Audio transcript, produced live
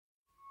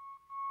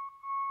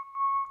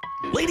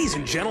Ladies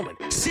and gentlemen,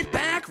 sit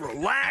back,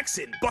 relax,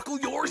 and buckle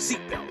your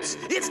seatbelts.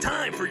 It's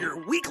time for your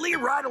weekly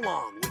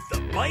ride-along with the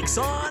Bikes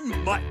on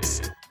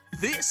Mics.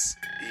 This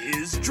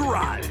is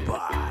Drive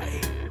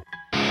By.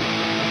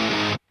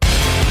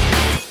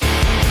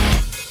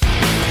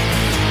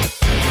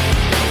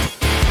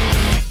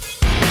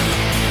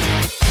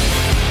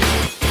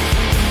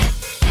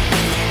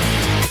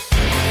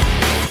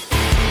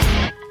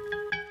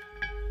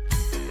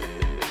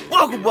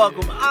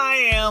 Welcome.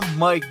 I am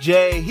Mike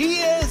J.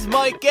 He is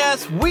Mike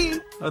S. We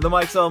are the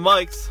Mikes on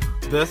Mics.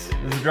 This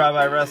is the Drive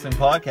By Wrestling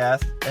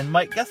Podcast. And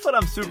Mike, guess what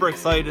I'm super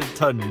excited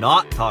to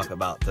not talk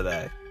about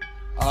today?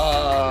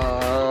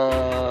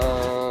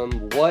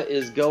 What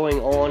is going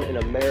on in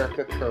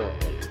America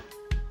currently?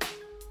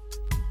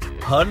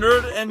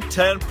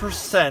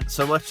 110%.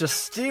 So let's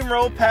just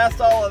steamroll past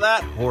all of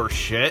that horse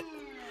shit.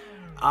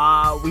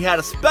 We had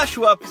a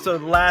special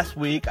episode last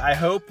week. I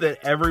hope that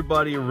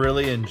everybody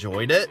really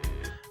enjoyed it.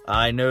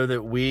 I know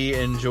that we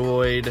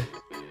enjoyed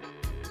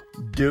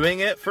doing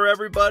it for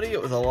everybody. It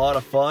was a lot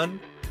of fun.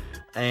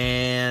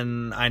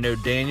 And I know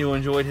Daniel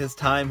enjoyed his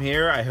time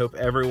here. I hope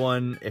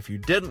everyone, if you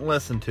didn't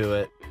listen to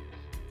it,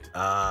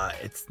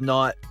 it's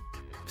not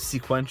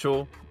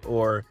sequential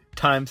or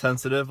time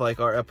sensitive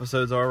like our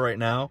episodes are right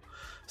now.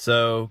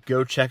 So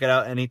go check it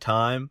out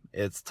anytime.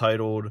 It's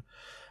titled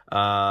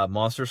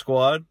Monster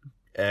Squad.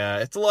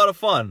 It's a lot of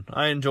fun.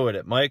 I enjoyed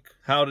it. Mike,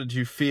 how did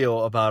you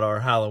feel about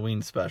our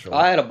Halloween special?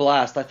 I had a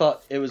blast. I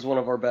thought it was one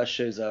of our best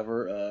shows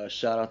ever.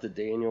 Shout out to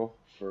Daniel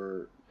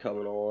for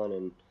coming on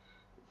and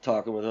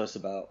talking with us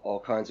about all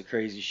kinds of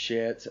crazy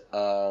shit.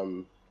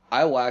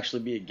 I will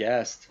actually be a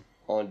guest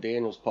on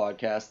Daniel's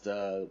podcast,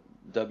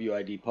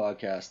 WID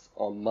podcast,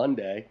 on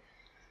Monday.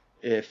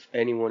 If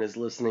anyone is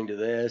listening to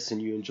this and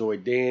you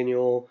enjoyed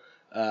Daniel,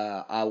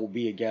 I will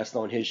be a guest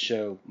on his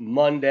show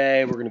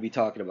Monday. We're going to be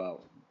talking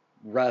about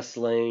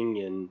wrestling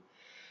and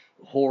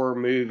horror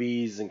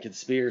movies and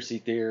conspiracy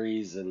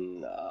theories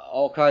and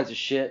all kinds of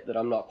shit that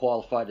I'm not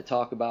qualified to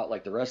talk about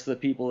like the rest of the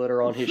people that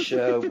are on his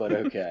show, but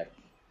okay.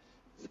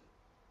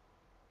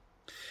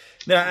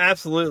 No,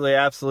 absolutely.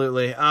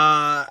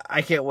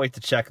 I can't wait to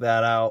check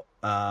that out.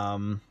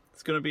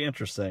 It's going to be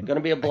interesting. Going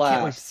to be a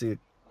blast.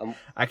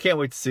 I can't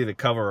wait to see the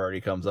cover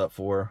already comes up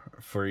for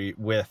you.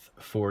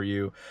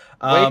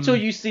 Wait till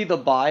you see the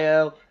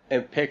bio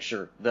and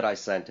picture that I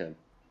sent him.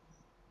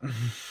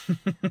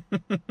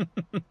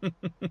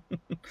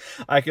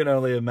 I can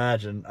only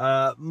imagine.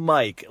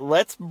 Mike,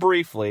 let's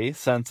briefly,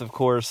 since of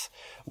course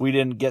we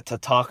didn't get to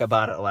talk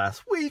about it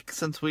last week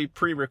since we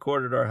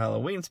pre-recorded our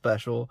Halloween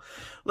special,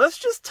 let's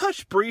just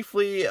touch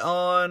briefly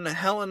on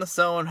Hell in a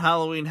Cell and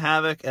Halloween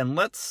Havoc, and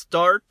let's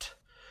start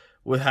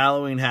with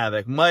Halloween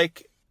Havoc.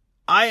 Mike,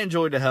 I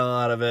enjoyed the hell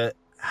out of it.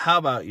 How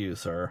about you,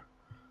 sir?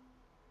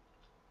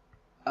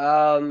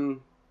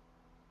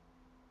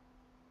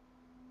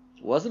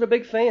 Wasn't a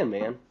big fan,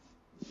 man.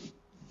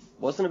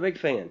 Wasn't a big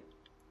fan.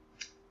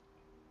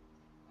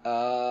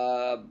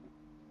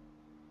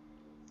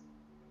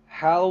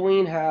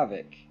 Halloween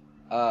Havoc.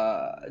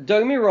 Don't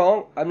get me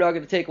wrong, I'm not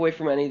going to take away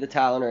from any of the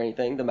talent or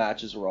anything. The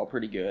matches were all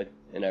pretty good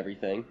and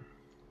everything.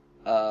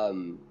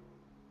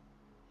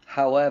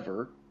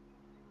 However,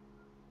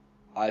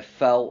 I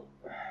felt,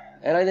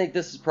 and I think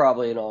this is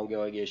probably an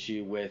ongoing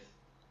issue with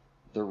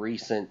the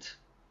recent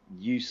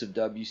use of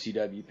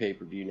WCW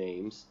pay-per-view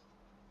names.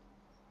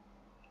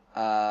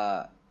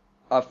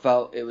 I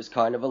felt it was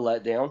kind of a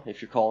letdown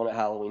if you're calling it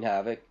Halloween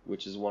Havoc,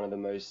 which is one of the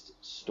most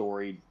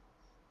storied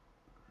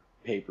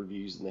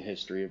pay-per-views in the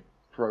history of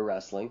pro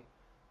wrestling.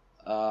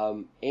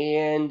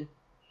 And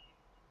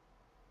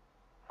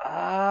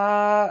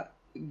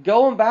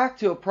going back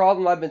to a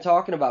problem I've been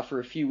talking about for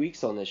a few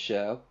weeks on this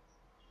show,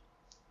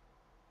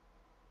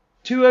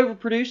 too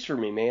overproduced for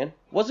me, man.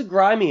 Wasn't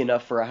grimy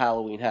enough for a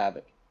Halloween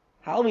Havoc.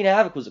 Halloween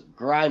Havoc was a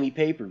grimy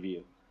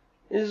pay-per-view.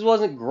 This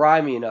wasn't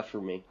grimy enough for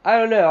me. I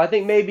don't know. I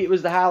think maybe it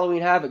was the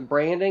Halloween Havoc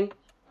branding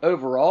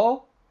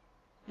overall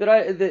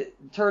that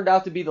turned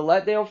out to be the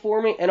letdown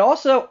for me. And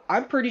also,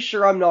 I'm pretty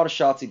sure I'm not a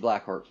Shotzi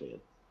Blackheart fan.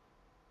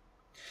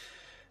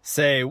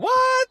 Say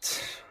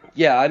what?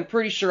 Yeah, I'm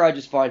pretty sure I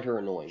just find her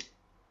annoying.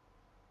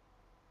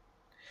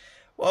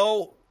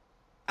 Well,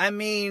 I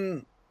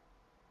mean,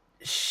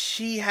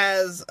 she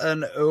has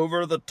an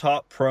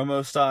over-the-top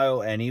promo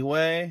style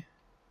anyway.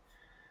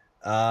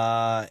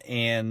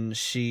 And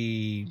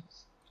she,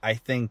 I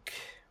think,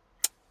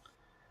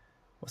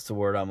 what's the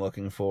word I'm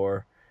looking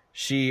for?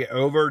 She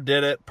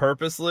overdid it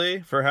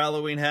purposely for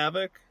Halloween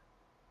Havoc.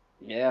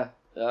 Yeah,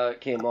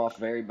 it came off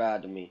very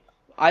bad to me.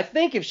 I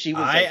think if she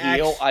was a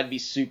heel, I'd be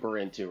super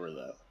into her,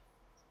 though.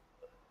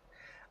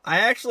 I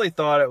actually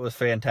thought it was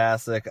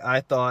fantastic. I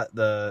thought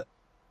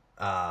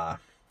I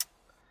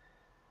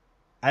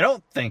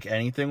don't think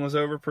anything was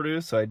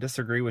overproduced, so I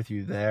disagree with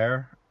you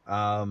there.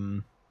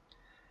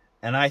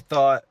 And I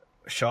thought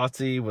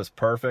Shotzi was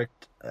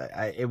perfect.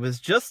 It was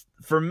just,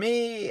 for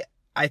me,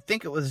 I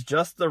think it was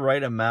just the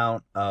right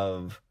amount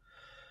of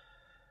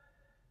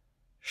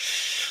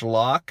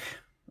schlock,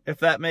 if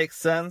that makes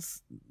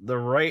sense. The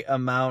right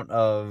amount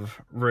of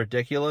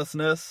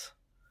ridiculousness.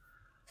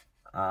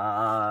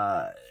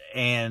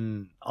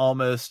 and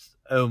almost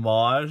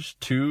homage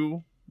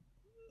to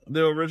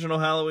the original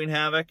Halloween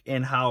Havoc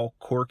and how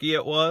quirky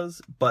it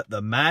was, but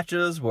the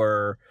matches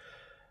were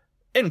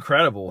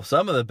incredible.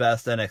 Some of the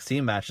best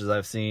NXT matches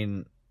I've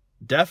seen,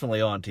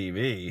 definitely on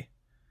TV,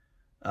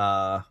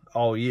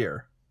 all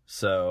year.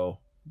 So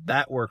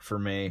that worked for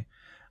me.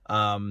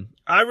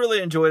 I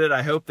really enjoyed it.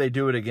 I hope they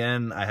do it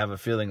again. I have a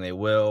feeling they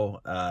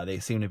will. They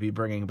seem to be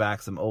bringing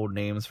back some old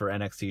names for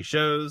NXT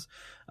shows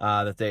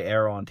that they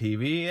air on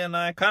TV, and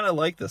I kind of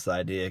like this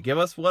idea. Give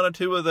us 1 or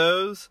 2 of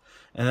those,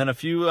 and then a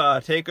few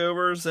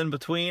takeovers in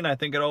between. I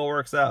think it all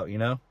works out, you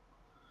know?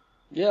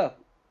 Yeah.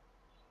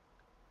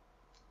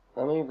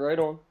 I mean, right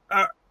on.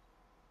 All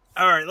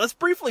right, let's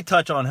briefly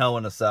touch on Hell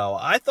in a Cell.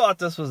 I thought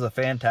this was a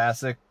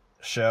fantastic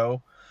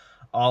show,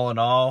 all in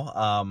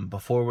all.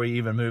 Before we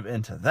even move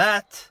into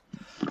that,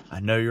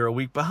 I know you're a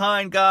week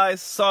behind, guys.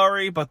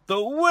 Sorry, but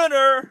the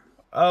winner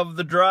of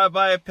the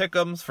drive-by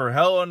pick'ems for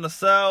Hell in a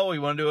Cell, we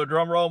want to do a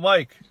drum roll,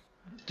 Mike.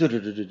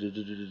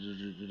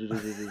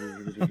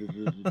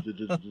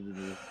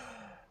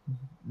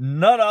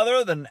 None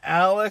other than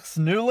Alex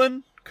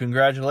Newland.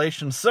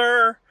 Congratulations,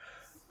 sir.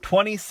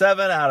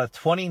 27 out of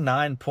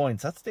 29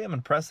 points. That's damn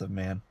impressive,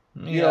 man.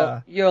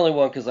 Yeah. You only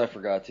won because I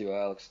forgot to,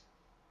 Alex.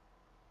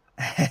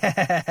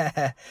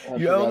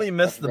 You only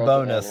missed the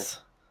bonus.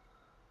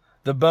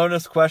 The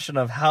bonus question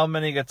of how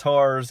many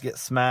guitars get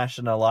smashed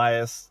in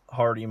Elias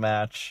Hardy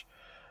match.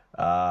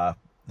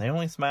 They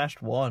only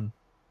smashed 1,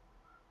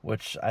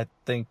 which I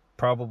think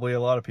probably a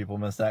lot of people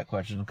missed that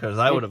question, because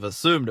I would have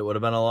assumed it would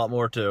have been a lot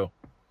more too.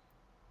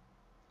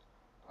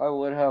 I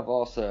would have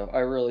also. I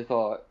really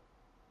thought.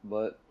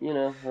 But, you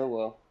know, oh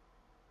well.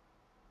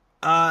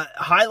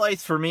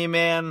 Highlights for me,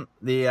 man.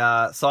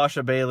 The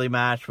Sasha Bailey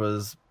match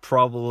was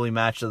probably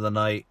match of the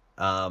night.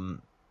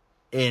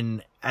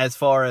 In as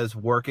far as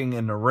working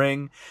in the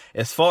ring,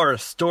 as far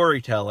as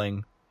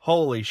storytelling,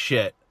 holy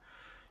shit.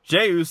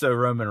 Jey Uso,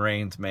 Roman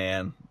Reigns,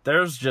 man.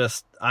 There's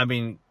just, I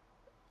mean,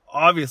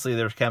 obviously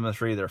there's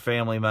chemistry, they're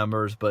family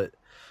members, but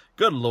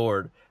good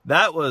lord,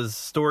 that was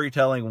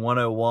storytelling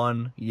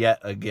 101 yet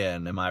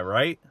again. Am I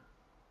right?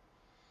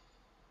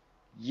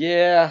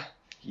 Yeah,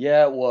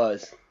 it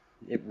was.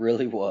 It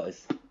really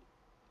was.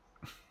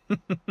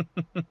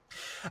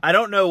 I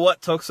don't know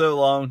what took so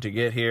long to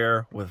get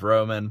here with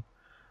Roman.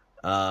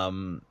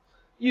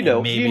 You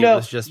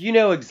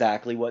know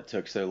exactly what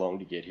took so long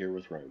to get here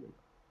with Roman.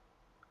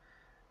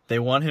 They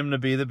want him to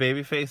be the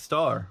babyface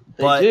star.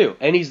 They do,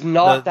 and he's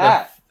not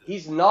that.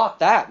 He's not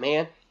that,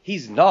 man.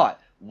 He's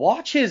not.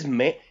 Watch his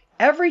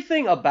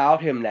everything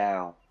about him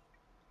now.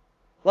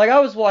 Like, I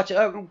was watching.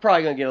 I'm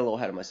probably gonna get a little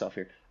ahead of myself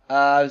here.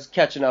 I was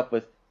catching up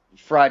with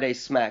Friday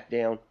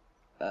SmackDown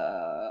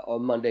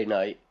on Monday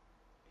night,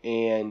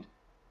 and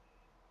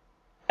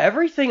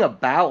everything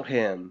about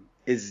him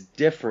is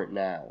different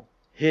now.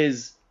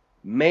 His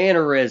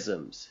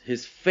mannerisms,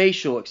 his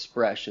facial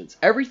expressions,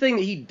 everything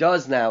that he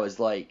does now is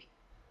like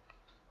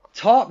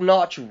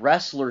top-notch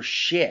wrestler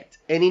shit,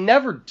 and he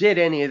never did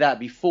any of that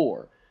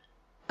before.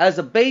 As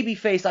a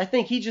babyface, I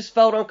think he just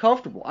felt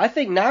uncomfortable. I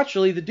think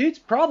naturally the dude's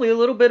probably a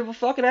little bit of a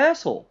fucking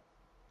asshole.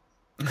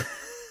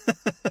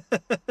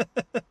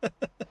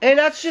 And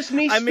that's just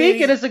me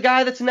speaking as a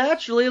guy that's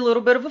naturally a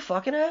little bit of a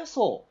fucking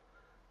asshole.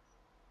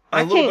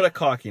 A little bit of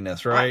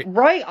cockiness, right?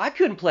 Right? I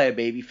couldn't play a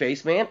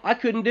babyface, man. I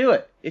couldn't do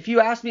it. If you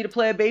asked me to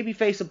play a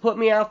babyface and put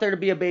me out there to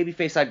be a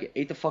babyface, I'd get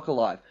ate the fuck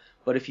alive.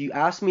 But if you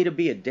asked me to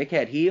be a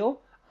dickhead heel,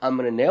 I'm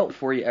going to nail it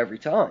for you every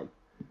time.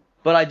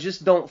 But I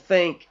just don't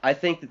think... I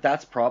think that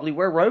that's probably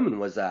where Roman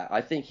was at.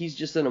 I think he's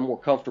just in a more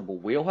comfortable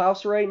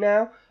wheelhouse right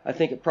now. I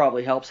think it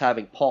probably helps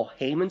having Paul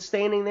Heyman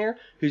standing there,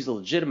 who's a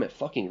legitimate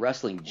fucking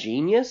wrestling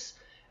genius.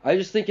 I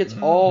just think it's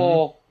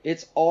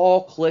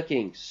all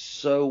clicking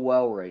so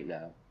well right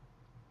now.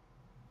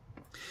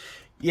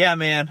 Yeah,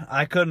 man,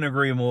 I couldn't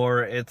agree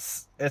more.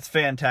 It's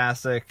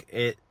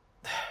fantastic.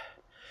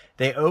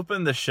 They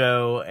opened the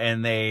show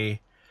and they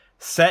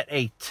set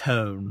a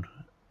tone.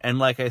 And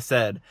like I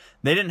said,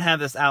 they didn't have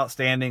this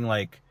outstanding,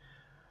 like,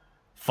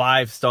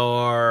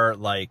 5-star,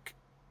 like,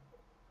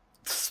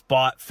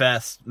 spot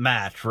fest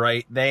match,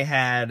 right? They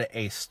had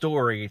a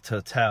story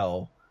to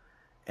tell,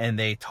 and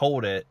they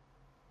told it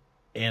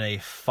in a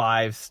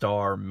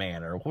 5-star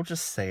manner. We'll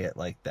just say it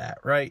like that,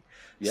 right?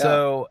 Yeah.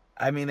 So,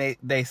 I mean,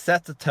 they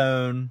set the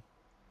tone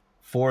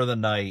for the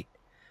night,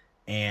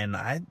 and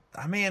I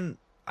mean,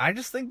 I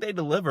just think they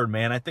delivered,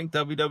 man. I think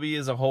WWE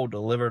as a whole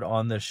delivered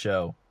on this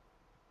show.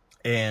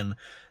 And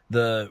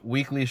the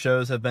weekly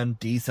shows have been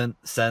decent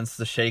since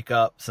the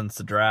shakeup, since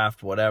the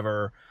draft,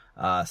 whatever,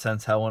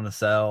 since Hell in a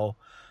Cell.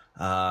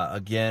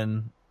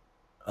 Again,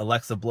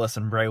 Alexa Bliss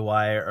and Bray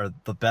Wyatt are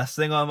the best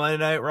thing on Monday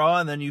Night Raw,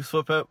 and then you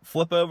flip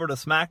over to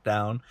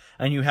SmackDown,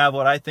 and you have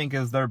what I think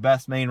is their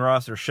best main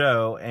roster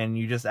show, and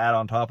you just add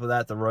on top of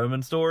that the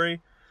Roman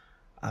story.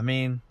 I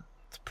mean,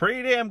 it's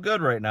pretty damn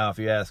good right now, if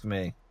you ask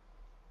me.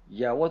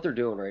 Yeah, what they're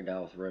doing right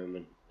now with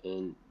Roman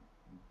and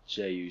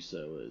Jey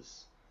Uso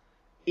is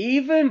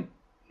even...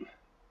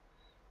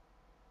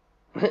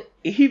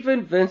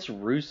 Even Vince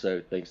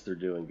Russo thinks they're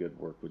doing good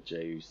work with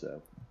Jey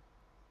Uso.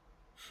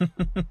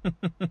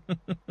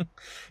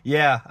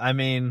 Yeah, I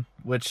mean,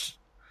 which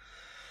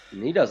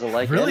And he doesn't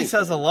like really anything.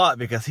 says a lot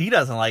because he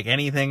doesn't like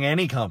anything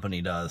any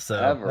company does. So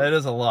Ever. that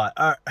is a lot.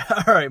 All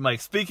right, Mike.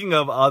 Speaking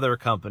of other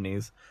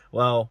companies,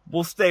 well,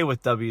 we'll stay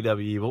with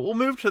WWE, but we'll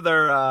move to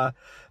their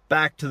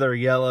back to their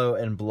yellow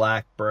and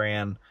black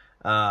brand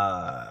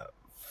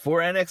for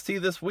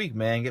NXT this week.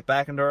 Man, get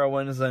back into our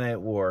Wednesday Night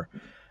War.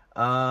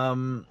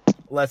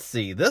 Let's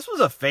see. This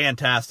was a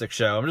fantastic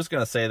show. I'm just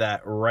gonna say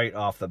that right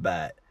off the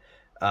bat.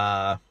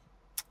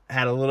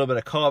 Had a little bit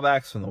of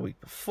callbacks from the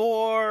week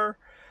before.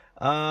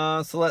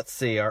 So let's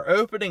see. Our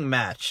opening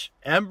match,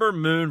 Ember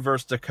Moon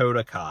versus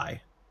Dakota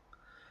Kai.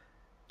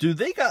 Dude,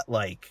 they got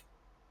like,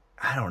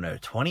 I don't know,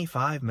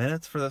 25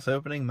 minutes for this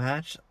opening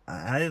match.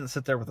 I didn't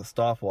sit there with a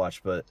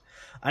stopwatch, but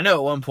I know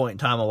at one point in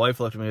time my wife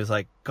looked at me and was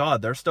like,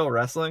 God, they're still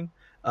wrestling?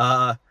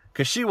 Because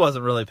she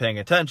wasn't really paying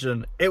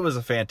attention. It was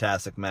a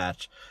fantastic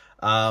match.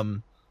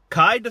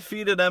 Kai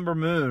defeated Ember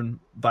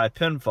Moon by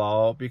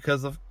pinfall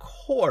because, of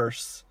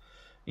course,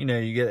 you know,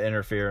 you get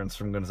interference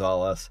from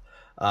Gonzalez.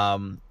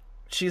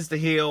 She's the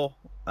heel.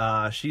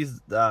 She's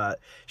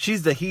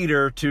the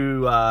heater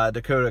to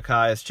Dakota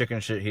Kai's chicken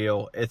shit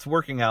heel. It's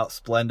working out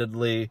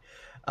splendidly.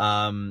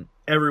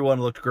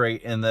 Everyone looked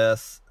great in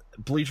this.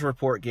 Bleacher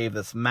Report gave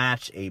this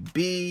match a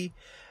B.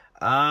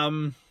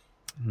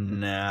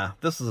 Nah,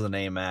 this is an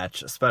A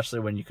match, especially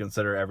when you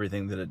consider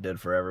everything that it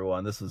did for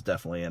everyone. This was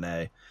definitely an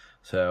A.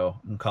 So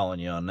I'm calling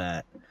you on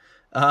that.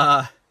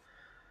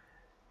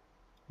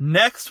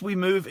 Next, we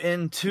move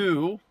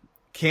into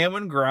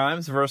Cameron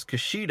Grimes versus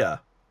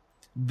Kushida.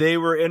 They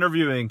were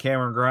interviewing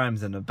Cameron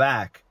Grimes in the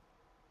back,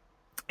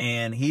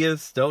 and he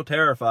is still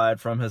terrified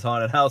from his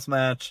haunted house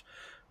match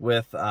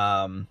with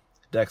Dexter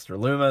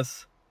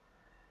Lumis.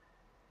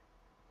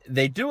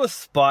 They do a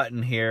spot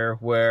in here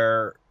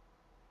where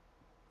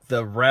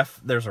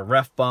there's a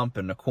ref bump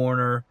in the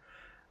corner.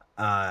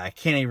 I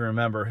can't even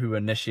remember who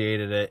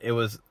initiated it. It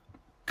was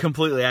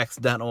completely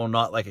accidental,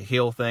 not like a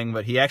heel thing,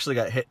 but he actually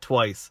got hit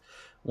twice,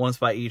 once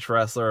by each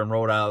wrestler, and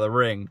rolled out of the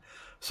ring.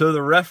 So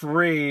the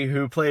referee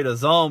who played a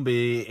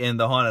zombie in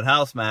the haunted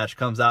house match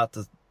comes out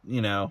to,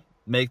 you know,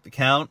 make the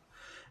count,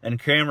 and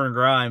Cameron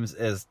Grimes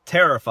is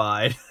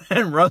terrified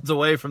and runs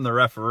away from the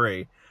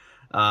referee,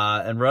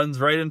 and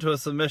runs right into a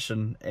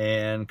submission,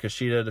 and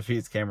Kushida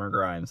defeats Cameron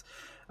Grimes.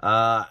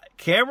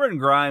 Cameron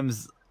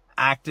Grimes'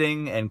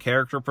 acting and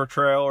character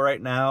portrayal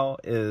right now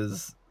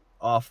is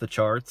off the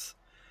charts.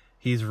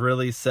 He's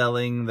really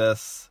selling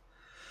this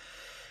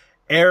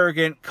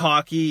arrogant,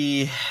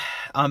 cocky,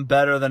 I'm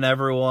better than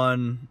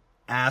everyone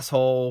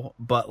asshole,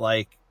 but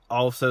like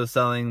also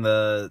selling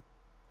the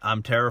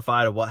I'm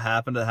terrified of what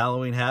happened at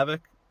Halloween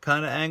Havoc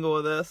kind of angle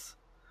of this.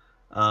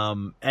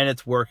 And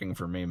it's working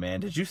for me,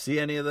 man. Did you see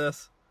any of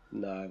this?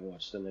 No, I haven't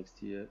watched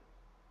NXT yet.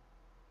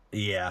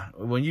 Yeah,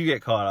 when you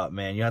get caught up,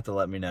 man, you have to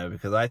let me know,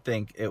 because I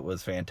think it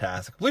was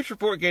fantastic. Bleacher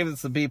Report gave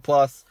this a B+.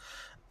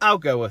 I'll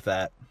go with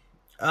that.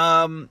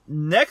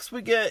 Next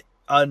we get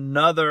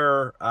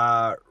another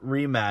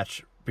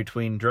rematch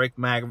between Drake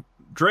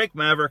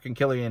Maverick and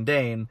Killian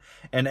Dane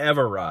and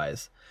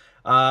Everrise.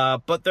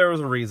 But there was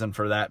a reason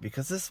for that,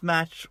 because this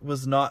match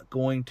was not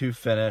going to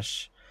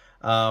finish.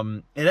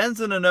 It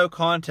ends in a no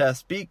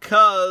contest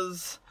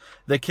because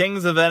the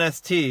Kings of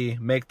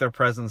NXT make their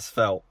presence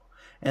felt.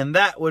 And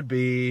that would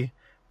be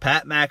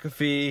Pat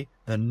McAfee,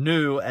 the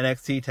new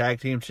NXT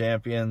Tag Team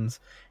Champions,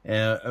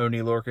 Oney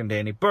Lorcan,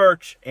 Danny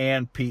Burch,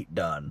 and Pete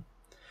Dunne.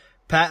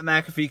 Pat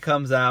McAfee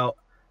comes out,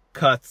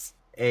 cuts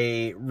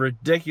a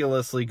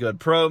ridiculously good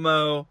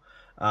promo.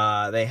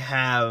 They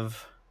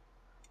have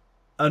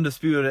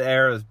Undisputed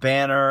Era's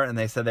banner, and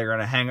they said they're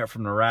going to hang it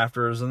from the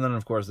rafters. And then,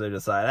 of course, they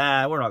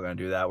decide, we're not going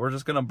to do that. We're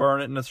just going to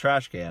burn it in this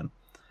trash can.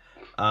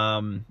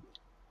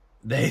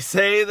 They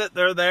say that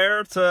they're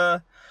there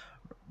to...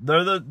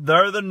 They're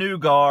the new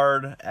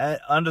guard.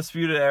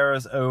 Undisputed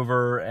Era's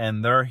over,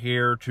 and they're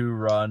here to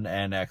run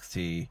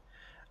NXT.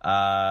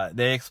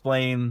 They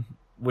explain,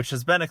 which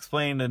has been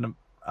explained in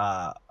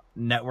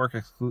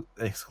network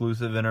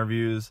exclusive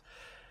interviews,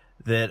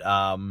 that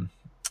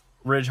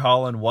Ridge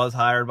Holland was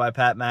hired by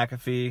Pat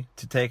McAfee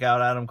to take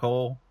out Adam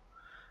Cole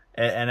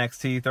at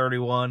NXT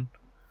 31.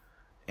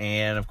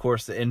 And, of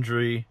course, the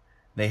injury,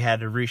 they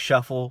had to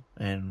reshuffle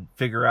and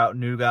figure out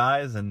new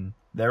guys, and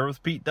there was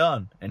Pete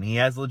Dunne, and he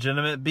has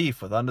legitimate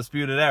beef with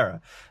Undisputed Era.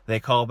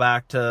 They call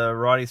back to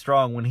Roddy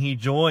Strong when he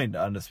joined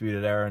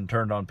Undisputed Era and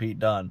turned on Pete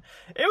Dunne.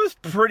 It was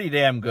pretty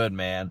damn good,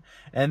 man.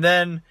 And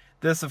then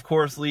this, of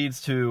course,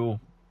 leads to...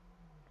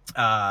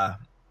 because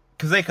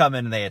they come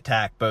in and they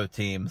attack both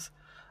teams.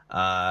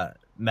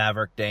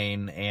 Maverick,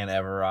 Dane, and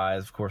Everrise.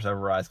 Of course,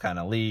 Everrise kind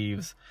of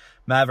leaves.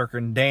 Maverick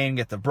and Dane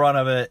get the brunt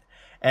of it.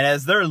 And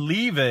as they're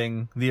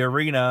leaving the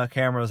arena,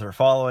 cameras are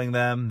following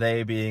them.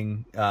 They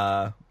being...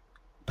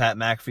 Pat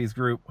McAfee's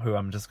group, who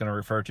I'm just going to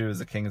refer to as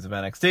the Kings of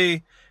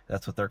NXT.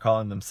 That's what they're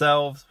calling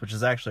themselves, which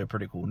is actually a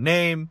pretty cool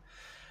name.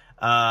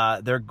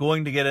 They're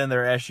going to get in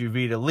their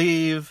SUV to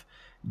leave.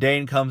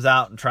 Dane comes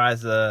out and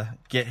tries to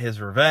get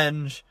his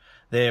revenge.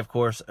 They, of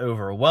course,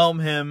 overwhelm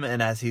him,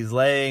 and as he's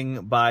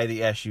laying by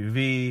the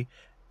SUV,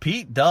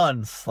 Pete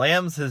Dunne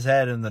slams his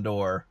head in the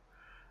door.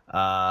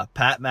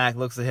 Pat Mack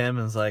looks at him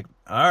and is like,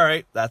 all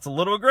right, that's a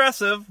little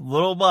aggressive, a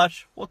little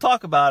much. We'll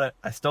talk about it.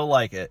 I still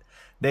like it.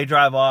 They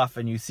drive off,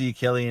 and you see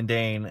Killian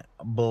Dane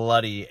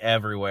bloody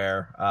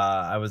everywhere.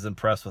 I was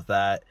impressed with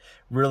that.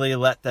 Really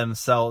let them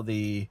sell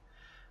the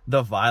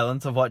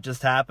violence of what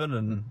just happened,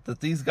 and that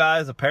these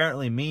guys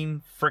apparently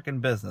mean frickin'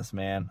 business,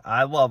 man.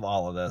 I love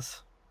all of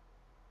this.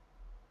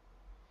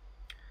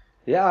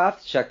 Yeah, I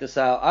have to check this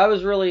out. I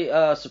was really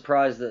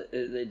surprised that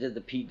they did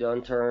the Pete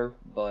Dunne turn,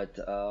 but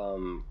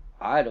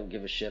I don't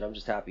give a shit. I'm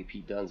just happy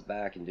Pete Dunne's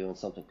back and doing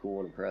something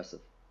cool and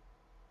impressive.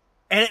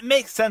 And it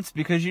makes sense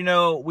because, you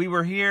know, we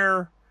were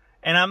here,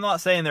 and I'm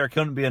not saying there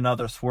couldn't be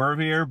another swerve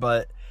here,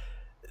 but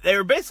they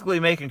were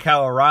basically making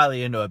Kyle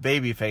O'Reilly into a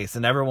babyface,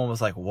 and everyone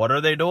was like, what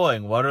are they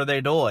doing? What are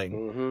they doing?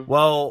 Mm-hmm.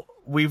 Well,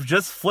 we've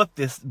just flipped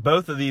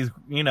both of these,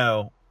 you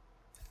know,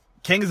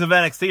 Kings of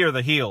NXT are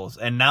the heels,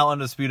 and now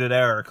Undisputed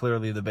Era are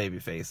clearly the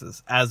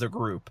babyfaces as a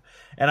group.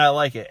 And I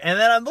like it. And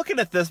then I'm looking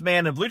at this,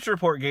 man, and Bleacher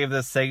Report gave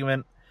this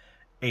segment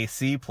a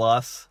C+.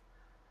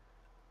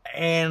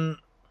 And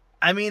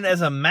I mean,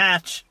 as a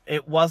match,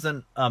 it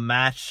wasn't a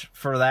match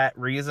for that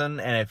reason.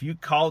 And if you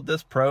called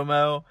this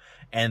promo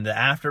and the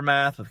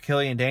aftermath with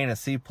Killian Dane a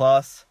C+,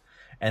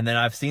 and then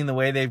I've seen the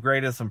way they've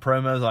graded some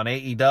promos on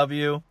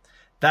AEW,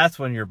 that's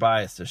when you're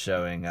biased to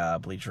showing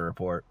Bleacher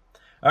Report.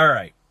 All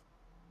right.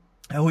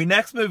 And we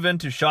next move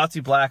into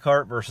Shotzi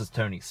Blackheart versus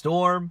Toni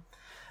Storm.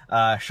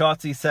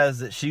 Shotzi says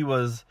that she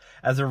was,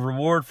 as a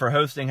reward for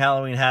hosting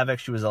Halloween Havoc,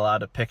 she was allowed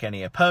to pick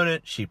any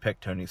opponent. She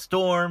picked Toni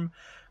Storm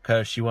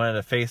because she wanted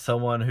to face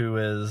someone who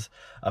is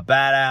a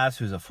badass,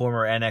 who's a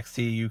former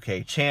NXT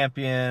UK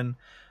champion,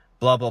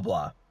 blah, blah,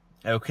 blah.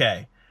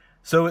 Okay.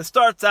 So it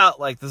starts out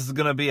like this is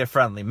going to be a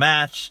friendly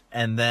match,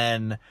 and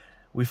then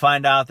we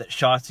find out that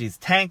Shotzi's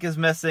tank is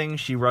missing.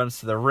 She runs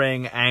to the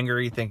ring,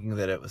 angry, thinking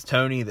that it was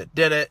Toni that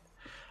did it.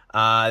 They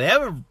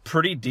have a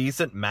pretty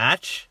decent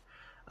match.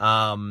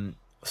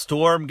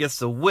 Storm gets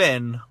the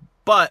win,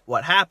 but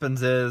what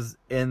happens is,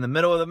 in the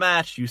middle of the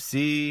match, you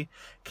see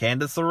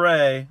Candice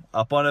LeRae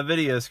up on a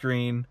video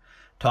screen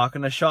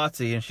talking to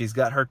Shotzi, and she's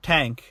got her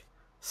tank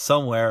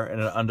somewhere in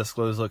an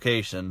undisclosed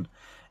location,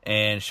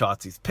 and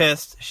Shotzi's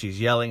pissed.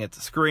 She's yelling at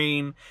the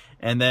screen,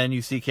 and then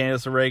you see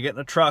Candice LeRae get in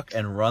a truck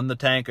and run the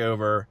tank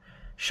over.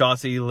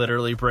 Shotzi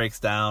literally breaks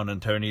down,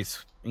 and Toni,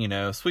 you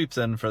know, sweeps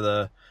in for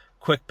the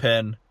quick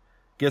pin,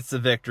 gets the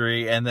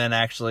victory, and then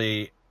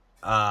actually,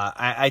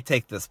 I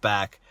take this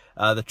back.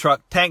 The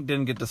tank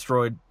didn't get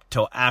destroyed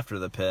till after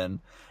the pin,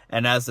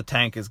 and as the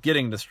tank is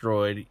getting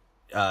destroyed,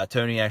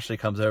 Toni actually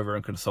comes over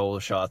and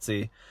consoles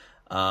Shotzi.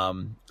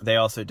 They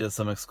also did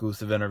some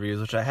exclusive interviews,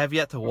 which I have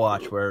yet to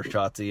watch, where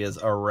Shotzi is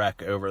a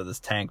wreck over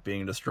this tank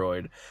being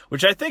destroyed,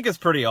 which I think is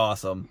pretty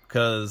awesome,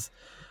 because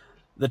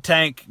the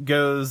tank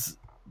goes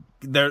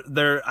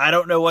there. I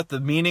don't know what the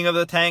meaning of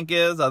the tank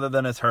is, other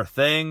than it's her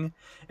thing.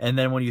 And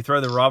then when you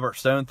throw the Robert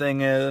Stone thing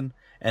in,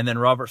 and then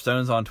Robert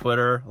Stone's on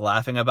Twitter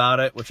laughing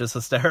about it, which is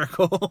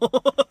hysterical.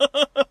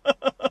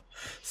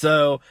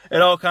 So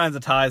it all kinds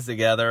of ties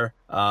together.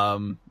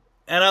 And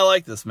I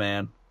like this,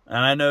 man. And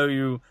I know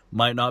you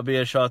might not be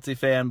a Shotzi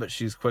fan, but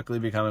she's quickly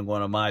becoming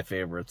one of my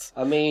favorites.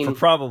 I mean, for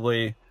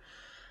probably,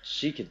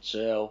 she could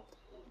chill.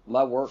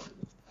 My work,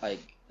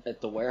 like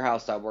at the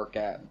warehouse I work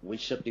at, we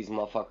ship these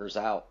motherfuckers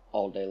out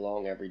all day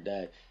long, every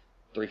day.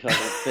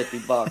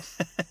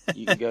 $350.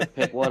 You can go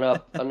pick one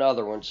up,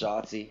 another one,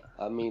 Shotzi.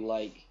 I mean,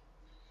 like,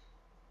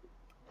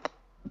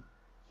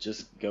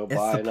 just go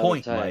buy another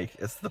point, tank. Mike.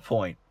 It's the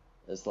point.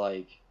 It's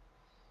like,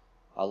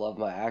 I love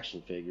my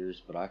action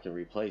figures, but I can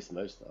replace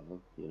most of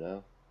them, you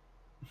know?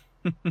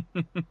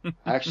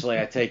 Actually,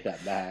 I take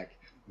that back.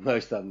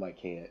 Most of them I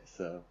can't,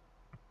 so.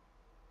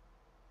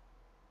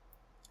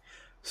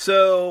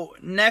 So,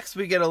 next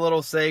we get a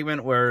little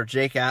segment where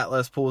Jake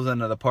Atlas pulls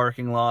into the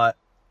parking lot,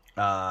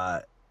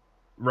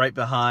 right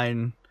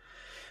behind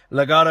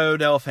Legado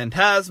del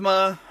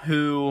Fantasma,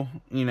 who,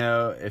 you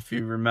know, if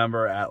you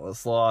remember,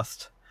 Atlas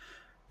lost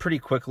pretty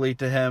quickly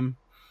to him.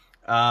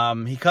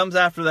 He comes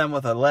after them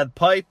with a lead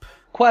pipe.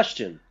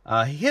 Question.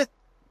 He hit.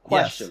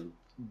 Question. Yes.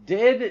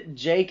 Did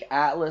Jake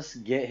Atlas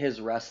get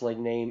his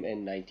wrestling name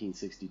in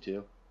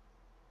 1962?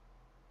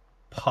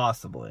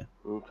 Possibly.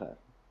 Okay.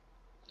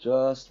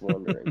 Just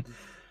wondering.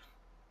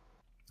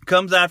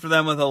 Comes after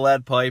them with a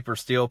lead pipe or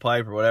steel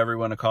pipe or whatever you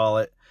want to call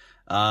it.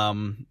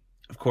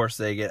 Of course,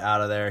 they get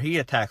out of there. He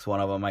attacks one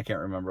of them. I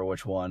can't remember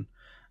which one.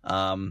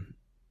 Or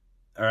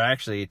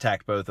actually, he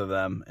attacked both of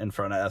them in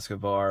front of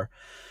Escobar.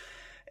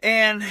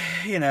 And,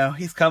 you know,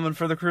 he's coming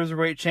for the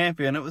Cruiserweight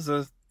Champion. It was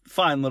a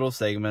fine little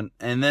segment.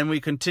 And then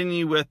we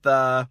continue with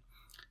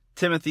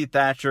Timothy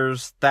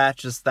Thatcher's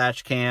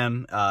Thatch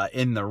Can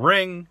in the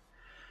ring.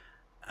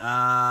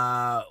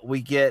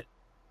 We get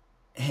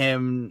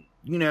him,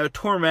 you know,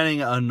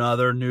 tormenting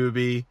another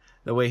newbie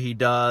the way he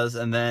does,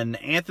 and then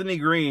Anthony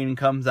Green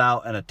comes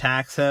out and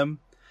attacks him.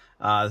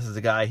 This is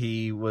a guy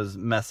he was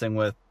messing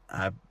with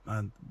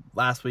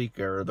last week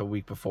or the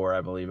week before,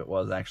 I believe it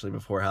was, actually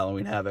before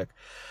Halloween Havoc.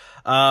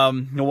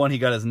 The one he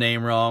got his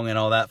name wrong and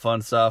all that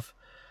fun stuff.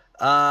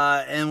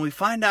 And we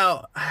find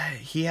out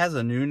he has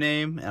a new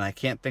name, and I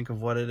can't think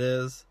of what it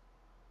is.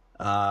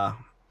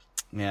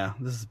 Yeah,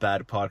 this is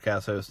bad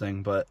podcast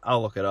hosting, but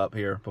I'll look it up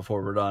here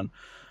before we're done.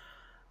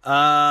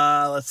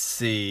 Let's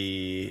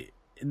see.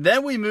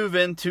 Then we move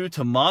into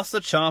Tommaso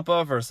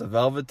Ciampa versus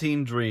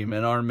Velveteen Dream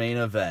in our main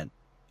event.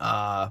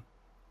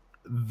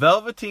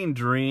 Velveteen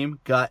Dream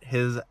got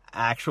his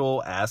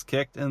actual ass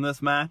kicked in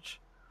this match.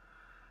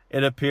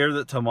 It appeared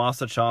that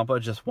Tommaso Ciampa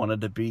just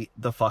wanted to beat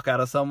the fuck out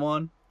of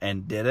someone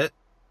and did it.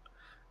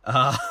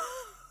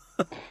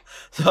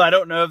 So I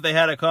don't know if they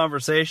had a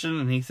conversation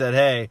and he said,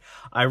 hey,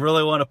 I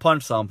really want to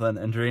punch something.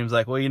 And Dream's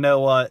like, well, you know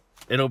what?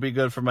 It'll be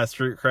good for my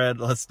street cred.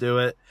 Let's do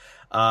it.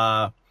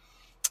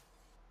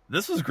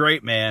 This was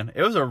great, man.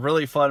 It was a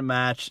really fun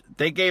match.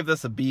 They gave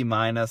this a B-.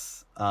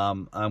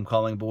 I'm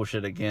calling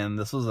bullshit again.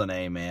 This was an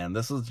A, man.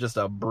 This was just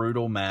a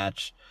brutal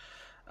match.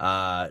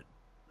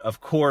 Of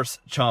course,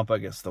 Ciampa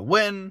gets the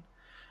win.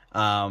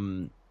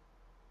 And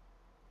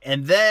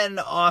then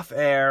off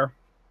air,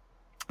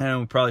 and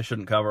we probably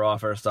shouldn't cover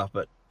off air stuff,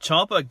 but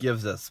Ciampa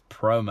gives us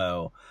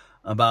promo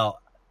about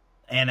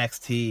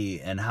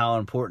NXT and how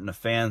important the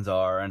fans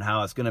are and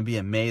how it's going to be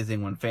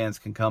amazing when fans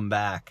can come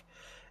back.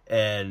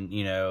 And,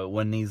 you know,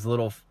 when the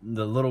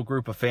little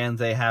group of fans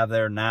they have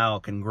there now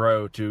can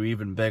grow to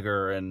even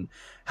bigger, and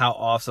how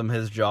awesome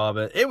his job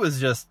is. It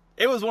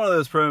was one of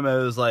those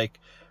promos like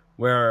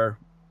where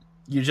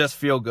you just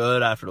feel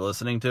good after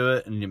listening to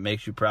it, and it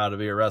makes you proud to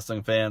be a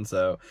wrestling fan.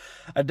 So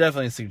I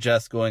definitely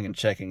suggest going and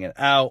checking it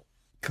out.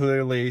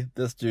 Clearly,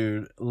 this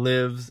dude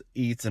lives,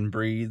 eats, and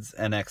breathes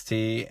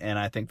NXT, and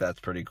I think that's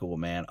pretty cool,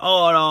 man.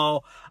 All in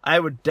all, I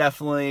would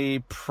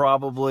definitely,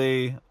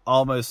 probably,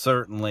 almost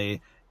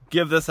certainly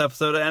give this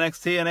episode of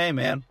NXT an A,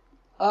 man.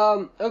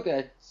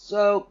 Okay,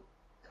 so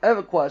I have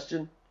a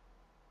question.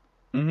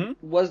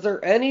 Mm-hmm. Was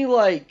there any,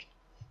 like,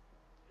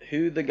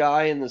 who the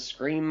guy in the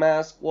Scream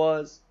mask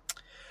was?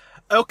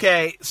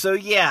 Okay, so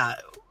yeah,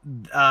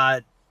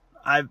 I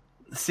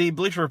see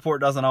Bleacher Report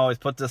doesn't always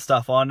put this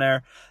stuff on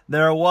there.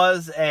 There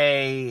was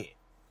a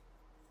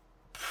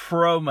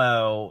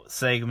promo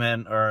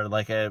segment, or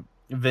like a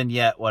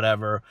vignette,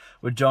 whatever,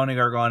 with Johnny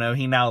Gargano.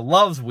 He now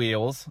loves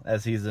wheels,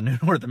 as he's the new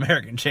North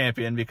American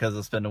champion because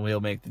of Spin the Wheel,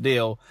 Make the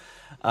Deal.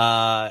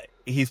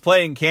 He's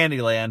playing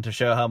Candyland to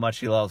show how much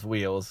he loves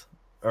wheels.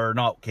 Or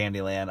not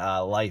Candyland,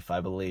 Life,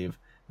 I believe,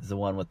 is the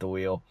one with the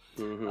wheel.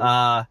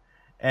 Mm-hmm.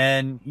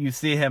 And you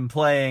see him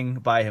playing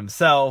by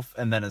himself,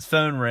 and then his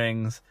phone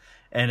rings,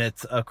 and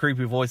it's a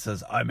creepy voice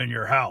says, I'm in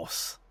your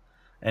house.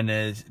 And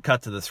it's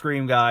cut to the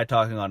Scream guy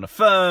talking on the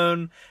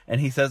phone,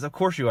 and he says, of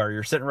course you are,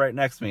 you're sitting right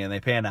next to me. And they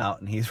pan out,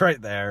 and he's right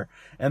there.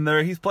 And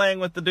he's playing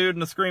with the dude in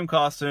the Scream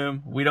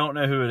costume. We don't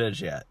know who it is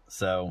yet,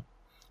 so,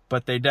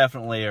 but they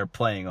definitely are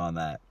playing on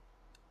that.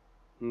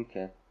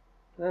 Okay.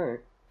 Alright.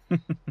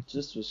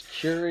 Just was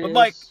curious, but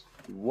Mike,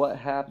 what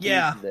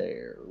happened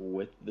there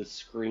with the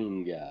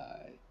Scream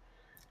guy.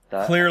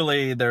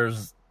 Clearly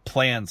there's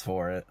plans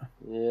for it.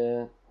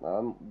 Yeah,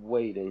 I'm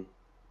waiting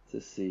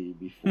to see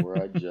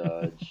before I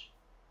judge.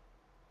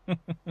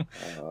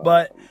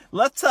 But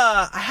let's,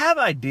 I have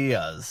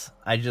ideas.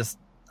 I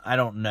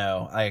don't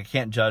know. I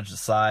can't judge the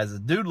size. The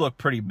dude looked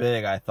pretty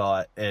big, I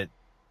thought, at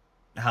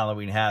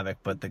Halloween Havoc,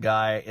 but the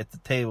guy at the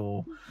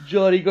table,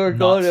 Johnny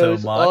Gargano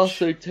is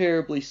also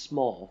terribly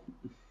small.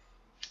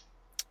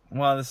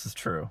 Well, this is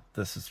true,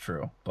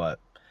 but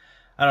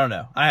I don't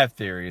know. I have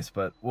theories,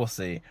 but we'll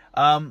see.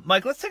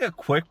 Mike, let's take a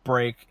quick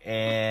break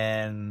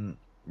and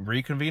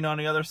reconvene on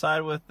the other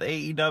side with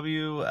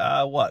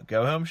AEW,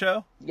 Go Home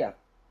show? Yeah,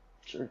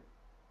 sure.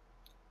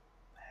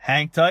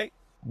 Hang tight.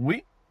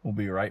 We will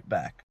be right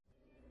back.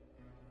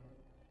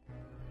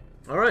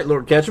 All right,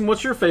 Lord Ketchum,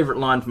 what's your favorite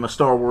line from a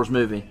Star Wars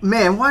movie?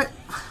 Man, why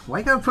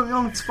you gotta put me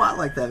on the spot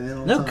like that,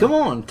 man? No, come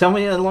on. Tell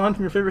me a line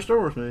from your favorite Star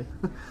Wars movie.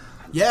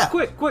 Yeah.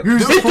 Quick.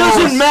 It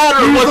doesn't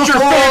matter what your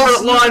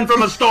favorite line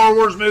from a Star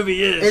Wars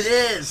movie is. It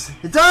is.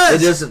 It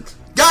does. It isn't.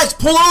 Guys,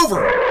 pull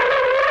over!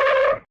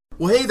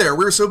 Well, hey there.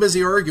 We were so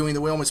busy arguing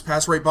that we almost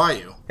passed right by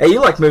you. Hey,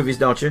 you like movies,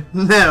 don't you?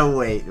 No,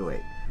 wait.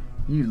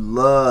 You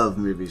love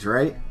movies,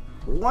 right?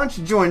 Well, why don't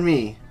you join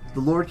me,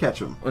 the Lord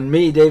Ketchum? And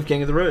me, Dave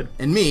King of the Road.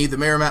 And me, the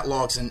Mayor Matt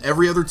Logson,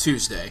 every other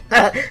Tuesday.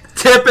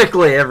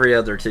 Typically every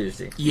other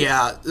Tuesday.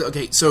 Yeah,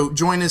 okay, so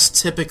join us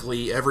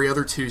typically every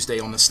other Tuesday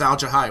on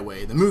Nostalgia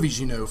Highway, the movies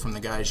you know from the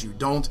guys you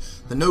don't,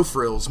 the No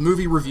Frills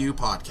Movie Review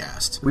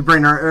Podcast. We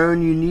bring our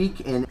own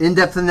unique and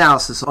in-depth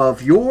analysis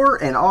of your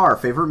and our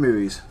favorite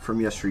movies from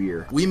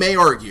yesteryear. We may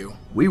argue.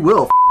 We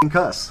will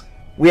cuss.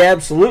 We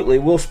absolutely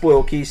will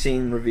spoil key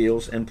scene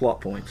reveals and plot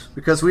points.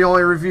 Because we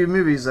only review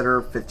movies that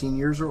are 15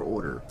 years or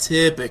older.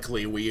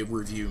 Typically, we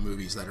review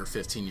movies that are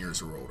 15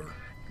 years or older.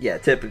 Yeah,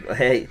 typically.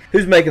 Hey,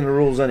 who's making the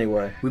rules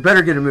anyway? We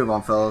better get a move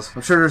on, fellas.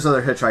 I'm sure there's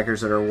other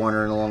hitchhikers that are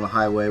wandering along the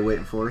highway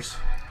waiting for us.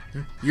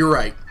 You're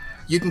right.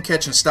 You can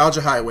catch Nostalgia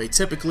Highway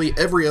typically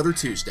every other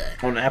Tuesday.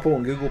 On Apple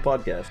and Google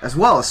Podcasts. As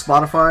well as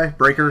Spotify,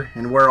 Breaker,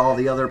 and where all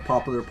the other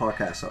popular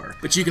podcasts are.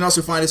 But you can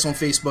also find us on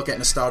Facebook at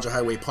Nostalgia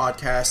Highway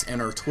Podcast,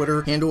 and our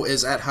Twitter handle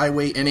is at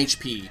Highway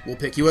NHP. We'll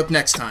pick you up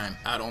next time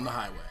out on the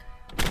highway.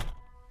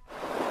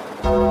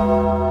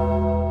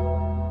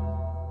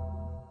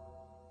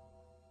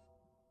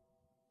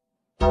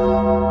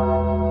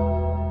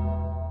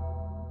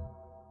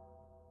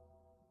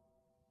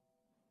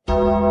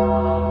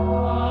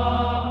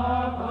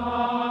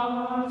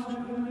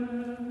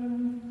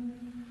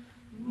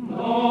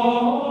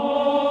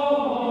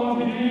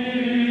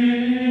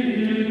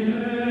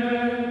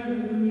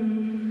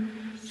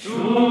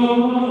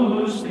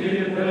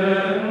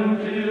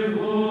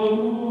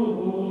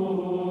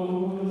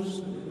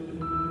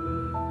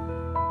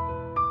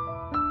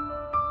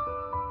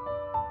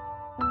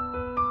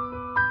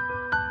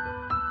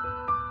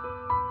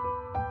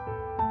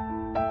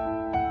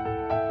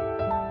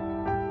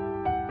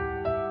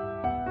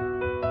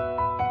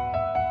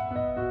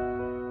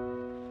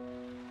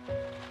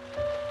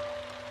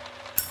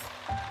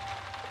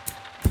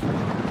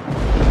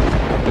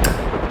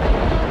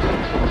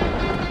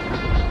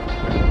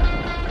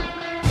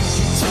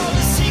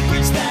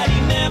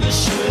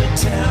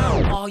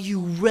 Are you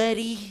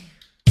ready?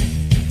 So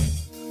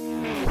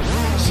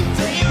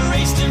they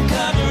erased and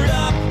covered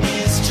up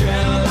his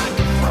trail like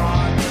a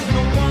fraud.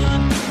 No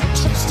one would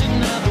trust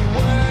another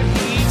word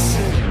he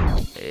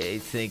said. They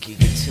think he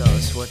can tell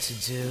us what to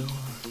do.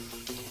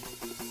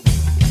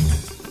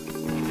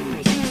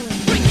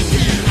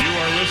 You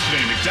are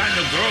listening to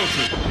Daniel Gross.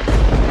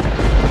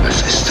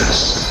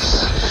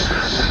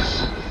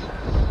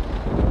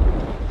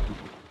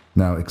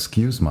 Now,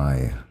 excuse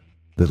my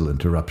little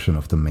interruption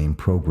of the main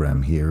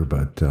program here,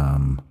 but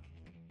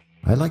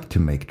I like to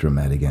make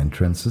dramatic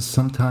entrances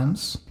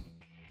sometimes.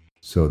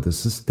 So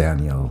this is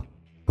Daniel,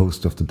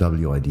 host of the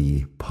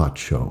WID Pod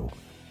Show,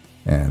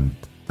 and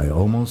I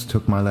almost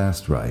took my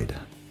last ride.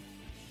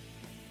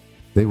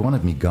 They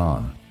wanted me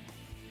gone,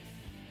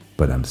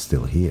 but I'm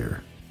still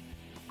here.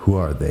 Who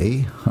are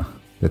they?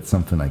 That's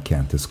something I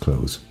can't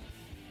disclose.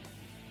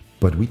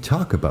 But we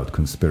talk about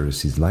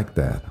conspiracies like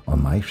that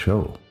on my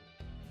show.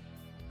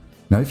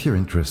 Now, if you're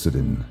interested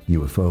in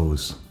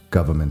UFOs,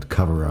 government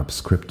cover-ups,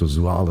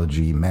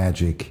 cryptozoology,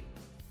 magic,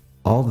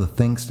 all the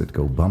things that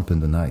go bump in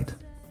the night,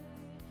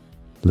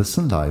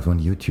 listen live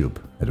on YouTube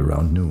at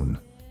around noon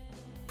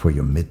for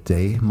your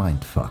midday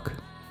mindfuck.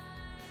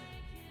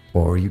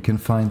 Or you can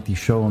find the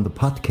show on the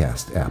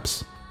podcast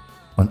apps,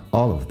 on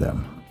all of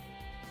them.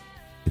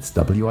 It's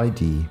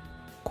WID?podcast.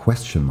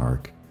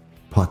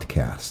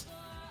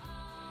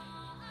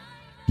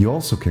 You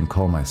also can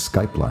call my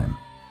Skype line,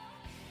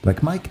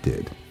 like Mike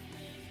did,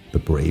 the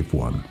brave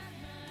one,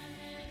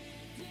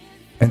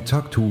 and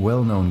talk to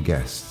well-known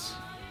guests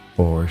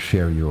or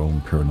share your own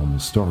paranormal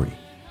story.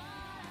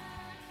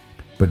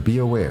 But be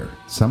aware,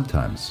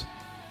 sometimes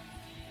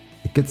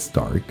it gets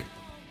dark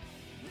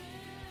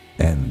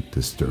and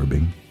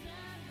disturbing.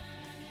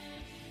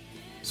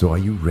 So are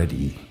you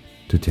ready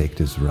to take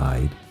this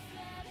ride?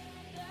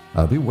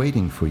 I'll be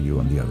waiting for you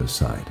on the other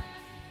side.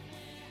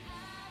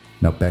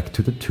 Now back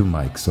to the Two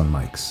Mics on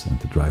Mics and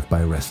the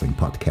Drive-By Wrestling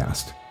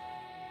Podcast.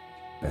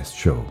 Best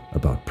show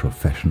about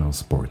professional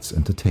sports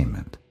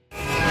entertainment.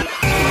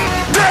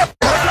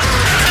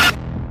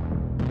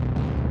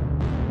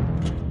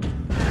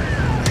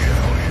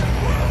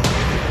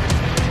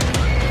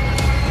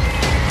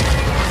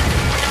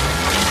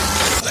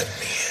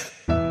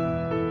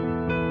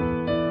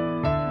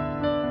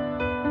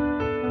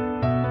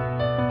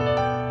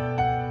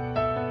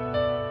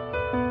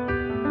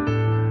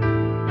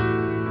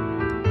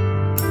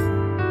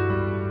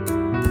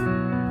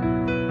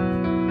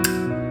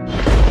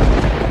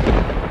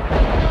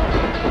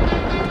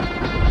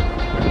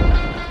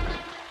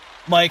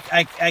 Mike,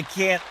 I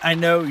can't, I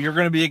know you're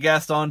going to be a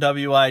guest on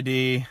WID.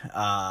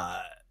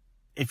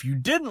 If you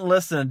didn't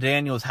listen to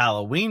Daniel's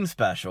Halloween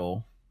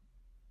special,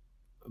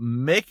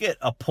 make it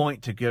a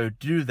point to go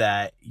do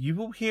that. You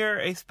will hear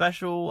a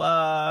special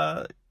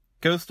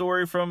ghost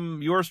story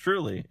from yours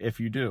truly, if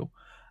you do.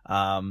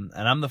 And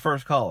I'm the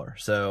first caller.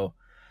 So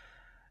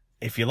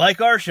if you like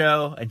our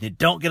show and you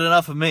don't get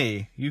enough of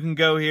me, you can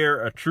go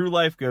hear a true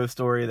life ghost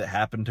story that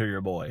happened to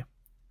your boy.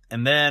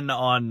 And then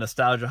on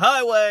Nostalgia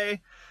Highway,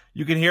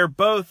 you can hear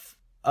both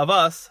of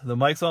us, the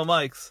Mics on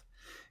Mics,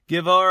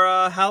 give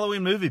our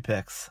Halloween movie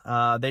picks.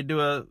 They do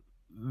a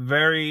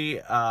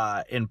very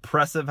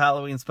impressive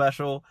Halloween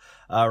special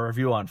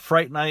review on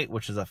Fright Night,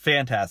 which is a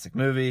fantastic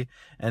movie.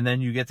 And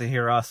then you get to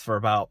hear us for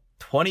about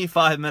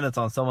 25 minutes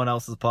on someone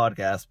else's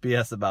podcast,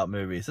 BS about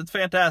movies. It's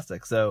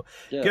fantastic. So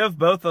give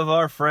both of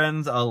our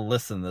friends a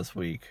listen this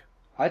week.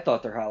 I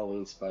thought their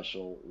Halloween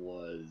special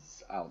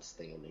was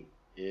outstanding.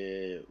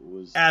 It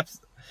was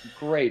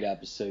great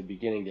episode,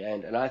 beginning to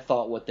end. And I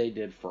thought what they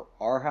did for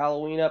our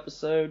Halloween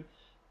episode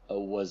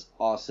was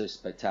also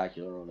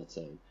spectacular on its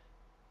own.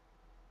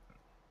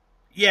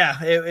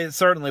 Yeah, it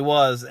certainly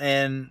was.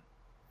 And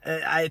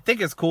I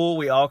think it's cool.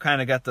 We all kind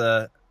of got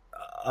to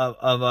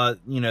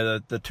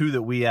the two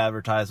that we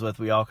advertise with,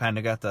 we all kind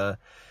of got to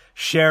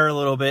share a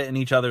little bit in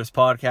each other's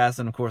podcasts.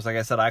 And of course, like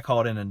I said, I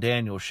called in a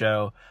Daniel's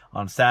show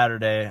on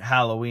Saturday,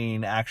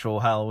 actual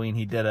Halloween.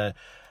 He did a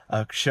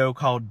show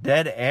called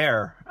Dead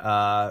Air,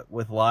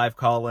 with live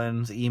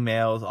call-ins,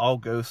 emails, all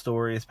ghost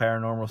stories,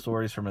 paranormal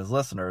stories from his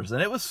listeners.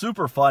 And it was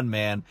super fun,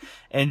 man.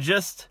 And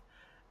just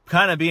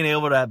kind of being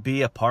able to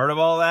be a part of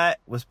all that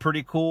was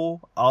pretty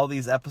cool. All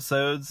these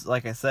episodes,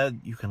 like I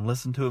said, you can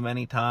listen to them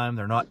anytime.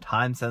 They're not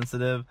time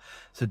sensitive.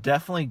 So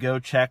definitely go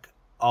check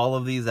all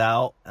of these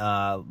out.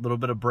 A little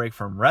bit of break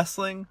from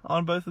wrestling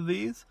on both of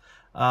these,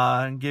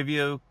 and give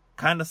you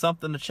kind of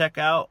something to check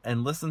out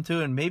and listen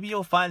to, and maybe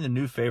you'll find a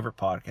new favorite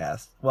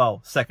podcast. Well,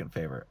 second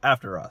favorite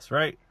after us,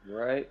 right?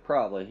 Right,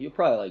 probably. You'll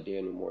probably like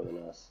Daniel more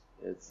than us.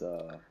 It's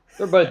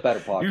they're both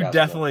better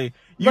podcasts.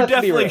 You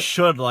definitely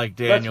should like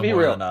Daniel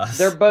more than us.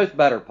 They're both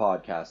better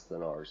podcasts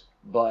than ours,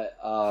 but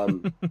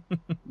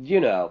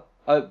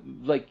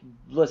like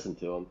listen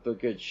to them. They're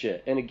good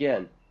shit. And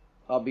again,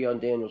 I'll be on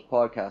Daniel's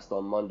podcast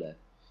on Monday.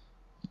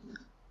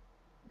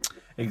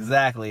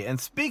 Exactly. And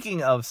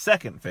speaking of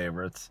second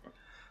favorites,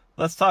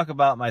 let's talk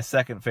about my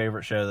second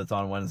favorite show that's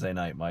on Wednesday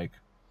night, Mike.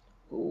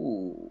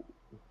 Ooh,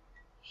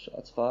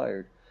 shots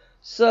fired.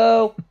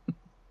 So,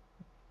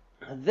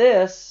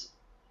 let's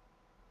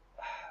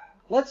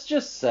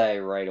just say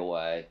right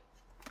away,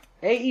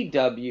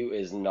 AEW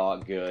is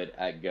not good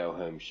at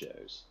go-home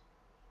shows.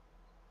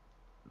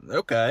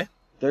 Okay.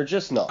 They're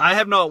just not.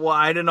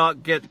 I did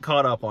not get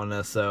caught up on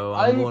this, so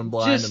I'm going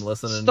blind and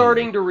listening. I'm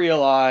starting to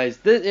realize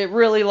that it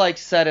really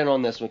set in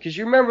on this one. Because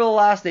you remember the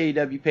last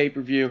AEW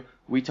pay-per-view,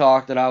 we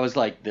talked that I was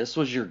like, this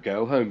was your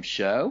go-home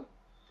show?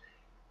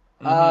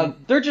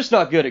 Mm-hmm. They're just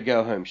not good at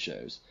go-home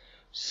shows.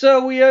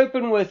 So we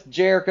open with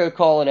Jericho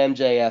calling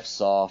MJF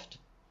soft.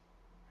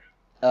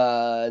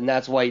 And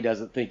that's why he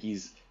doesn't think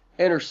he's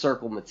Inner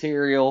Circle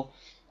material.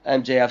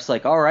 MJF's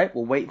like, alright,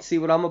 we'll wait and see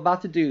what I'm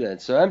about to do then.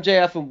 So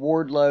MJF and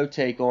Wardlow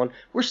take on.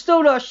 We're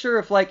still not sure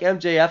if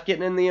MJF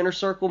getting in the Inner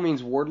Circle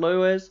means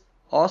Wardlow is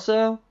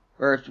also.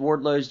 Or if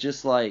Wardlow's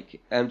just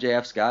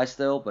MJF's guy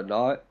still, but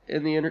not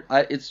in the Inner...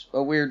 it's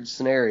a weird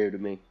scenario to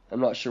me. I'm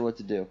not sure what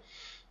to do.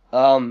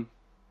 I'm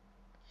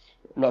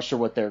not sure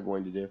what they're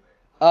going to do.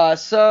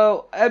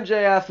 So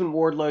MJF and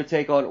Wardlow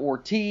take on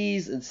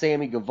Ortiz and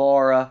Sammy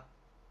Guevara.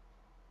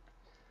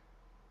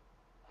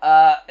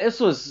 This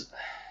was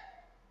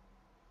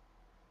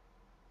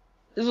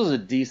a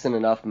decent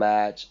enough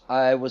match.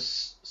 I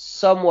was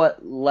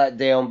somewhat let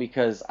down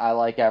because I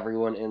like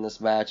everyone in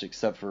this match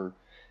except for...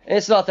 And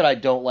it's not that I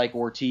don't like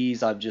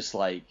Ortiz, I'm just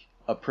a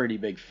pretty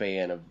big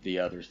fan of the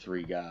other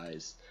three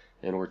guys.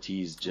 And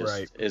Ortiz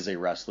just is a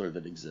wrestler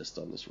that exists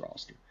on this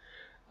roster.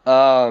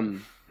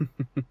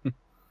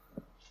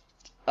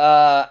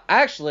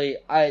 Actually,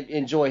 I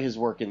enjoy his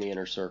work in the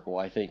Inner Circle.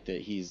 I think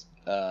that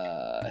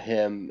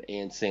him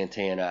and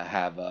Santana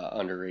have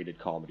underrated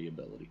comedy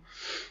ability.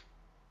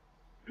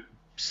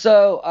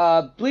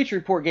 So, Bleacher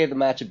Report gave the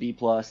match a B+.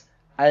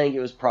 I think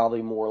it was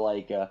probably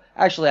more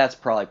actually that's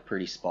probably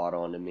pretty spot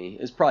on to me.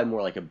 It's probably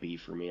more like a B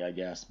for me, I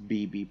guess.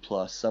 B+,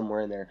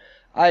 somewhere in there.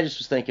 I just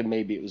was thinking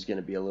maybe it was going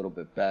to be a little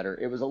bit better.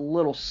 It was a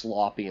little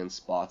sloppy in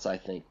spots, I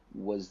think,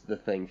 was the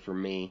thing for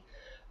me.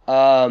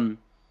 Matt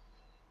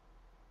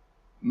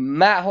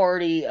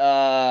Hardy,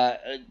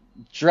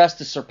 dressed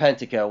as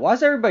Serpentico. Why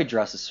is everybody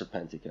dressed as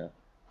Serpentico?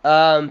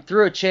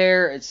 Threw a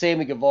chair at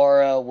Sammy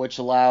Guevara, which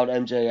allowed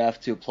MJF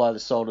to apply the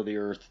Salt of the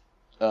Earth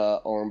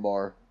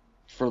armbar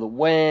for the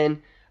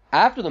win.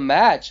 After the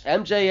match,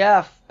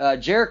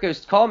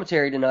 Jericho's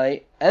commentary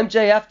tonight,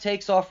 MJF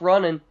takes off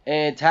running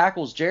and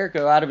tackles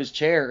Jericho out of his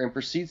chair and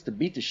proceeds to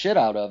beat the shit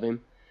out of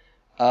him.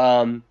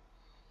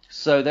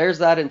 So there's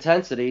that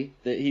intensity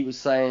that he was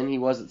saying he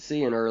wasn't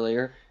seeing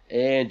earlier.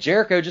 And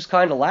Jericho just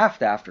kind of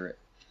laughed after it.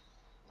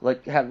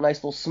 Had a nice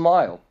little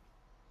smile.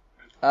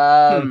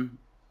 I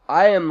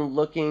am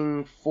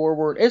looking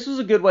forward. This was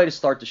a good way to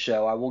start the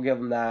show. I will give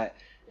him that.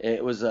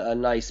 It was a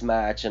nice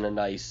match and a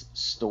nice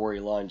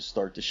storyline to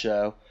start the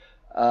show.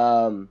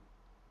 After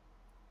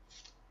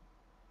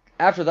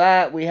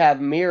that, we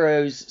have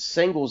Miro's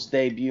singles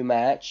debut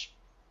match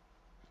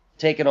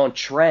taking on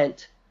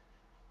Trent.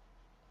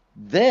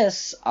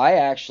 This, I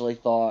actually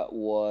thought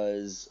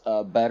was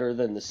better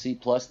than the C+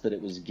 that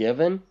it was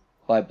given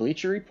by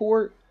Bleacher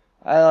Report.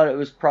 I thought it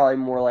was probably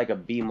more like a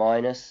B-,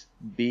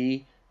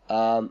 B.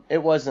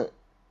 It wasn't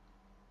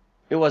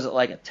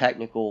like a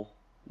technical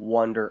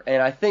wonder,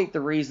 and I think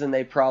the reason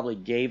they probably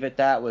gave it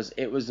that was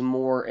it was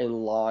more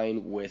in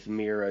line with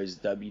Miro's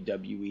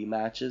WWE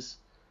matches.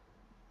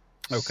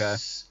 Okay.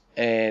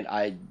 And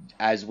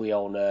as we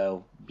all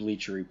know,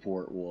 Bleacher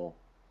Report will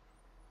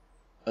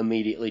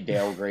immediately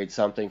downgrade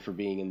something for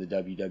being in the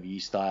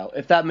WWE style.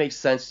 If that makes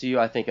sense to you,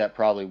 I think that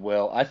probably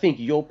will. I think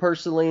you'll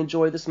personally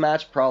enjoy this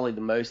match probably the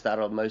most out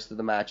of most of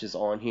the matches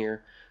on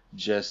here,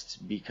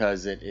 just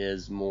because it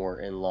is more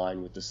in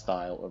line with the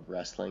style of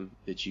wrestling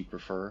that you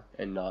prefer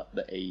and not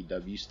the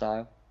AEW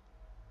style.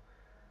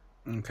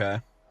 Okay.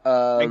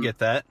 I get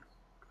that.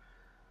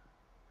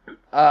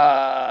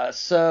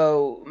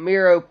 So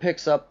Miro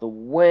picks up the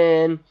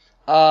win.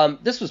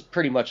 This was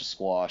pretty much a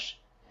squash,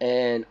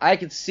 and I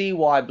could see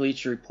why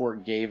Bleacher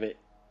Report gave it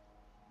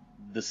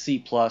the C+,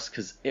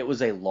 because it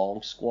was a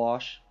long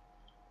squash.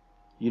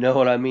 You know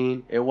what I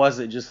mean? It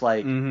wasn't just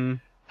like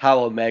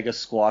how Omega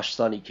squashed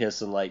Sonny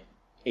Kiss in like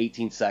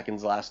 18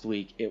 seconds last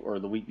week or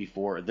the week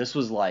before. This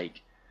was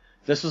like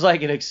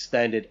an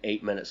extended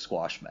 8-minute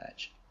squash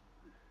match,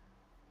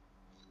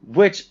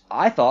 which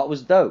I thought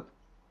was dope.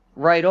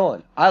 Right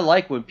on. I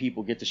like when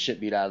people get the shit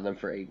beat out of them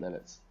for 8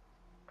 minutes.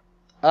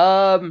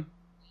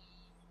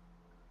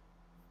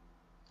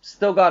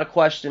 Still got a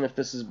question if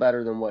this is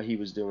better than what he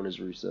was doing as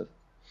Rusev.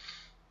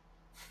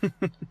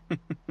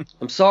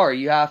 I'm sorry,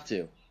 you have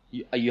to.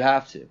 You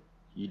have to.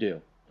 You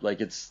do.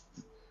 Like, it's...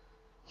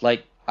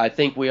 Like, I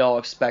think we all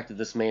expected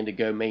this man to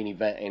go main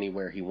event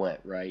anywhere he went,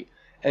 right?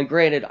 And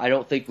granted, I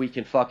don't think we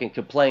can fucking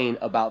complain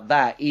about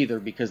that either,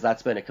 because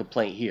that's been a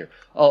complaint here.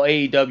 Oh,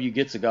 AEW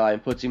gets a guy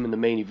and puts him in the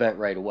main event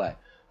right away.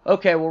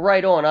 Okay, well,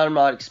 right on. I'm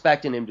not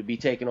expecting him to be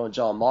taking on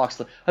Jon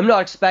Moxley. I'm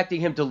not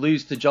expecting him to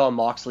lose to Jon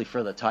Moxley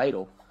for the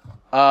title.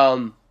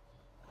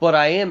 But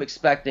I am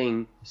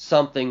expecting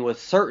something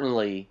with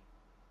certainly,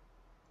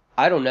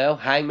 I don't know,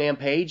 Hangman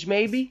Page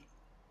maybe?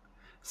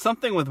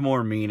 Something with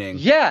more meaning.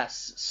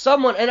 Yes,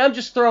 someone, and I'm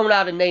just throwing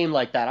out a name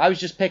like that. I was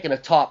just picking a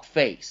top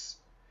face.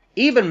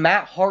 Even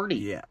Matt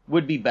Hardy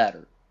would be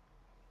better.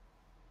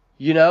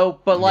 You know,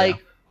 but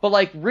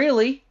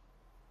really,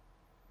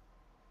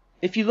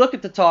 if you look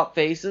at the top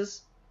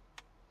faces,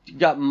 you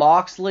got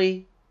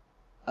Moxley,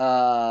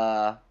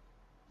 Cody,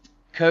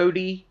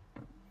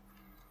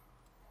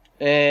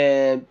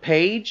 and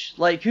Page.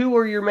 Like, who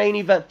are your main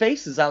event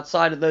faces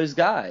outside of those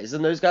guys?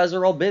 And those guys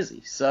are all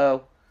busy.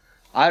 So,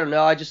 I don't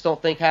know. I just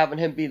don't think having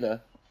him be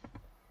the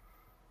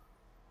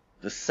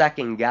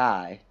second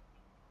guy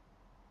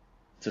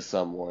to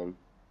someone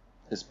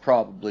is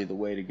probably the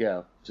way to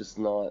go. Just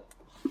not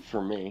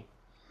for me.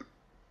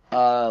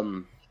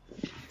 After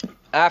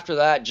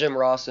that, Jim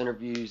Ross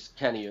interviews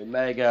Kenny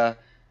Omega.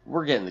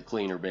 We're getting the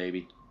cleaner,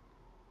 baby.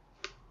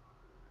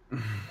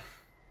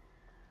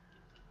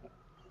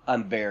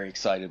 I'm very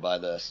excited by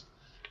this.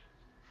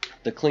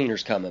 The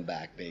cleaner's coming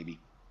back, baby.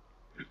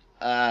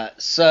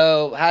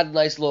 So, had a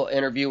nice little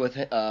interview with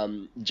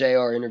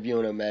JR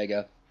interviewing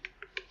Omega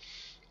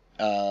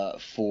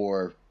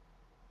for,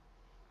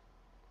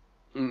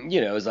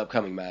 his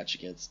upcoming match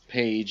against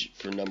Page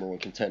for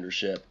 #1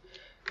 contendership.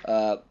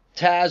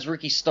 Taz,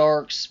 Ricky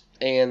Starks,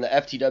 and the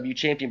FTW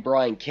champion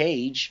Brian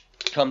Cage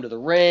come to the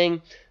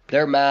ring.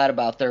 They're mad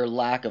about their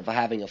lack of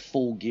having a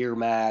full gear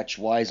match.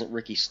 Why isn't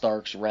Ricky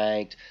Starks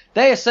ranked?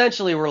 They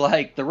essentially were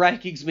like, the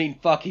rankings mean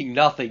fucking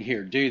nothing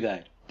here, do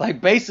they? Like,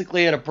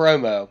 basically in a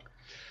promo.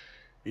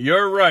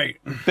 You're right.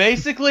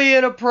 Basically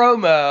in a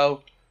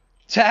promo,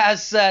 Taz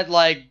said,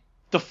 like,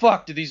 the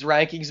fuck, do these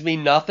rankings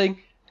mean nothing?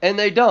 And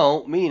they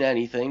don't mean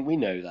anything. We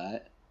know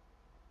that.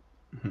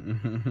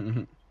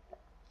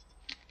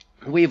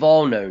 We've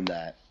all known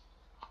that.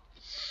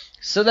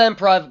 So then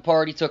Private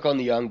Party took on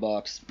the Young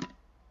Bucks.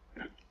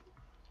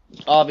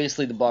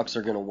 Obviously the Bucks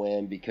are going to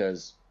win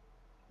because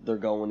they're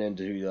going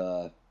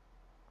into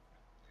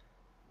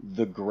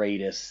the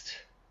greatest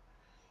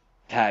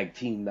tag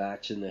team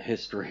match in the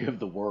history of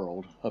the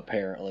world,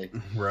 apparently.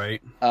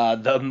 Right.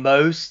 The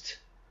most...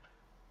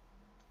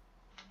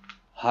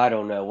 I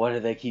don't know. What do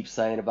they keep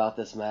saying about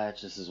this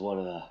match? This is one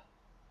of the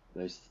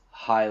most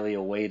highly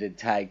awaited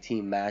tag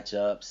team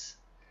matchups.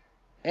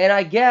 And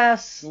I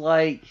guess,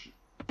 like,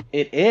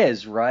 it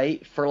is,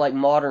 right? For, like,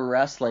 modern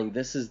wrestling,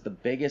 this is the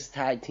biggest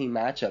tag team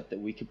matchup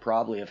that we could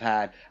probably have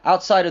had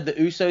outside of the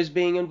Usos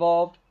being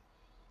involved.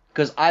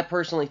 Because I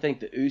personally think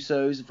the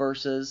Usos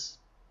versus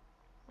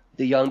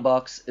the Young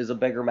Bucks is a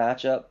bigger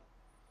matchup.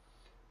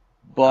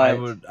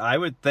 But I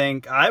would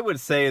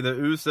say the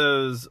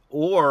Usos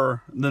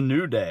or the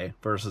New Day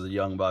versus the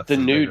Young Bucks. The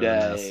New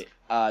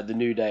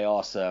Day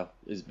also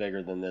is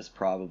bigger than this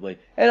probably.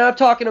 And I'm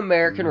talking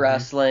American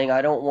wrestling.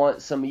 I don't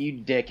want some of you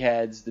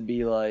dickheads to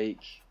be like,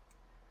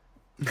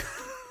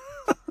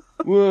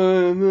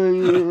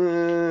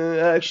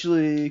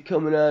 actually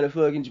coming out of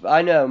fucking Japan.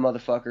 I know,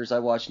 motherfuckers. I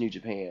watch New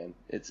Japan.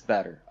 It's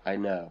better. I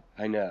know.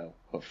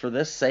 But for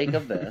the sake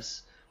of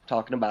this, I'm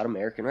talking about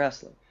American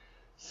wrestling.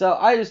 So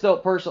I just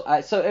don't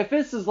personally. So if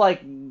this is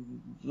like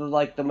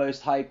the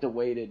most hyped,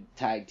 awaited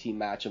tag team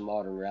match in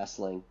modern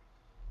wrestling,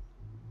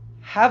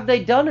 have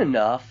they done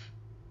enough?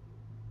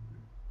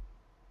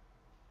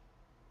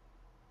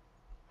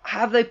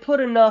 Have they put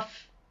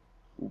enough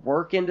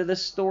work into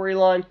this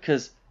storyline?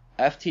 Because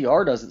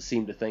FTR doesn't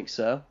seem to think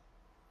so.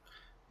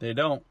 They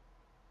don't.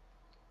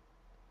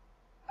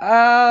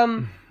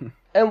 And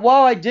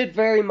while I did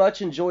very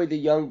much enjoy the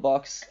Young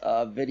Bucks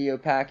video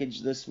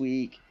package this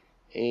week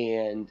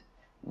and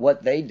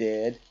what they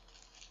did,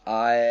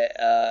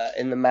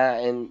 in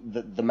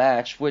the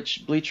match,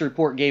 which Bleacher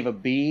Report gave a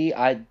B,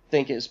 I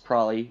think it's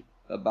probably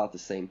about the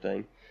same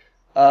thing.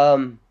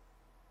 I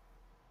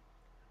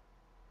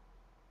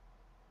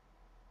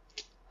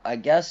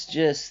guess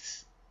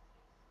just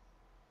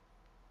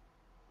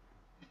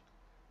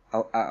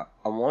I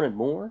wanted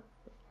more?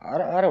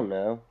 I don't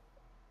know.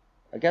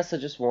 I guess I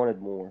just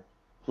wanted more.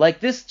 Like,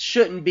 this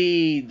shouldn't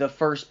be the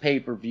first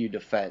pay-per-view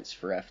defense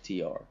for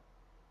FTR.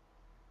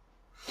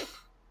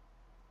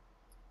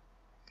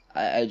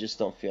 I just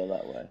don't feel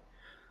that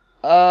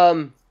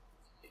way.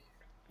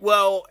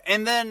 Well,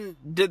 and then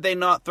did they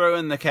not throw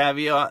in the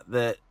caveat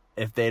that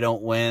if they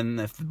don't win,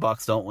 if the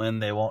Bucks don't win,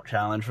 they won't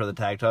challenge for the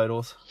tag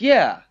titles?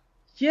 Yeah.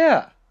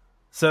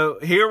 So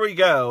here we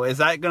go. Is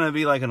that going to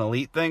be like an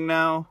elite thing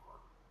now?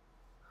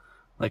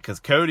 Like, because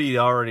Cody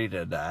already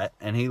did that,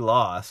 and he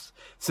lost.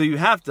 So you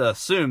have to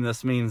assume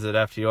this means that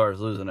FTR is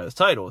losing those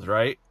titles,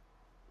 right?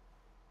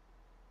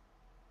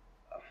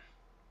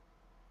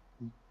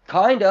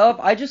 Kind of.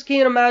 I just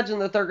can't imagine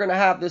that they're going to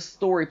have this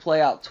story play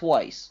out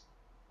twice.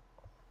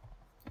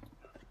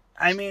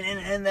 I mean,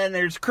 and then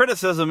there's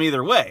criticism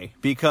either way,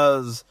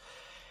 because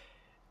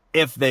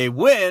if they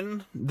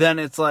win, then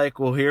it's like,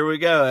 well, here we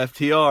go,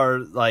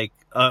 FTR, like,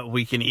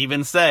 we can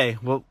even say,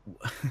 well,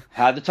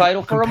 had the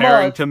title for a month.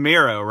 Comparing to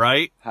Miro,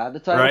 right? Had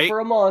the title for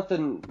a month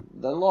and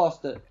then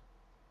lost it.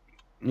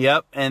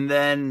 Yep, and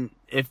then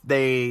if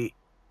they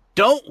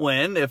don't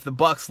win, if the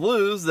Bucks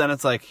lose, then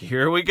it's like,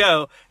 here we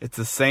go. It's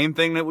the same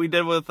thing that we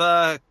did with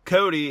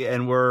Cody,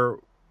 and we're,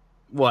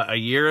 a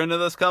year into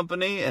this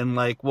company, and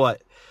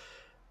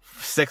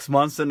 6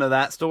 months into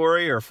that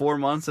story, or 4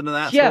 months into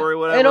that story,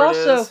 whatever and it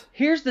also, is.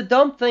 Here's the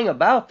dumb thing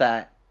about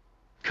that.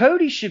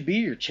 Cody should be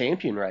your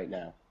champion right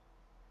now.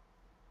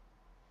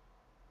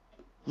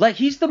 Like,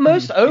 he's the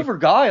most over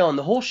guy on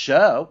the whole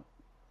show.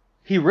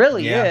 He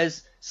really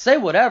is. Say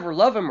whatever,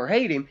 love him or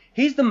hate him.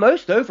 He's the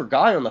most over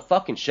guy on the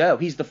fucking show.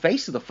 He's the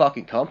face of the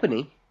fucking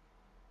company.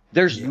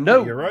 There's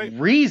no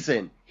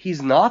reason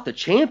he's not the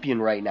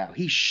champion right now.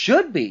 He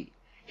should be.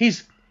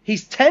 He's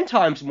 10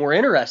 times more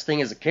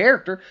interesting as a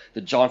character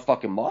than John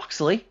fucking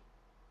Moxley.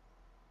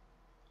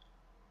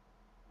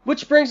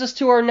 Which brings us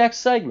to our next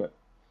segment.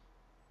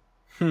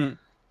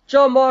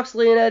 John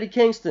Moxley and Eddie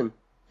Kingston,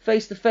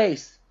 face to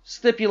face.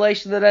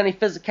 Stipulation that any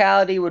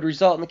physicality would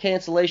result in the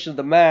cancellation of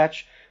the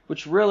match,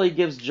 which really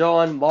gives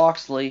John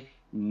Moxley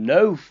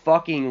no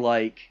fucking,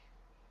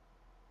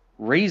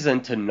 reason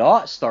to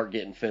not start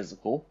getting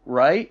physical,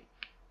 right?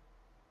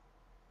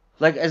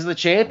 Like, as the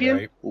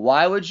champion,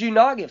 why would you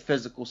not get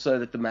physical so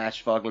that the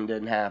match fucking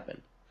didn't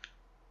happen?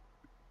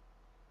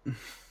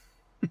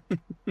 It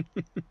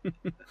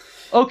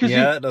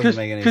doesn't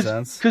make any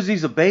sense. Because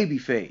he's a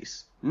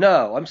babyface.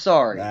 No, I'm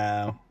sorry.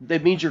 No.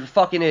 That means you're a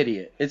fucking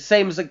idiot. It's the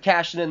same as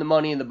cashing in the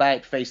Money in the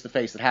Bank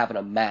face-to-face and having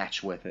a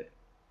match with it.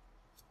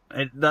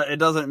 It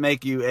doesn't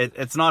make you...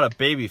 It's not a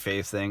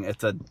babyface thing.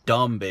 It's a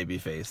dumb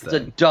babyface thing. It's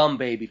a dumb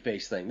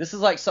babyface thing. This is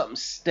like something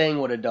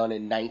Sting would have done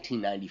in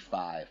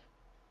 1995.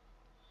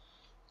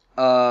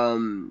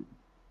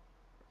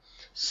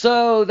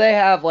 So they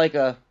have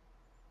their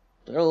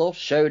little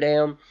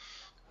showdown.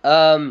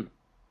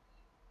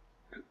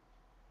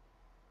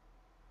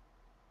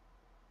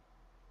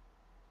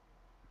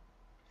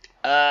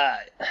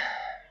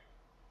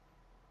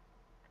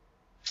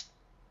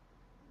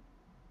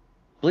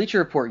 Bleacher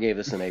Report gave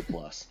this an A+.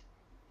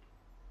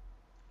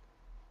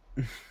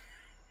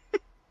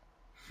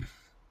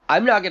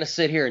 I'm not going to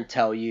sit here and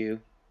tell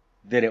you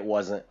that it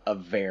wasn't a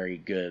very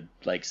good,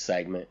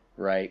 segment,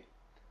 right?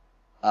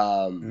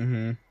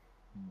 But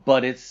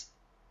it's,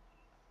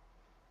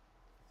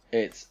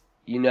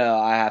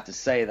 I have to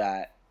say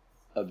that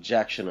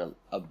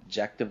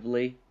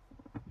objectively,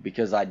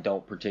 because I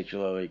don't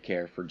particularly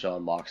care for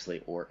John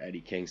Moxley or Eddie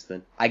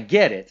Kingston. I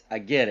get it. I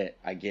get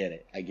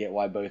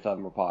why both of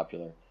them are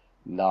popular.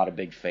 Not a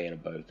big fan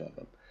of both of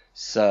them.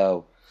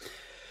 So,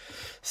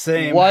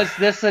 same. Was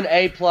this an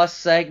A+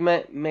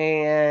 segment?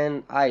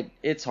 Man,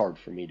 it's hard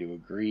for me to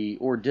agree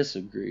or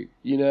disagree.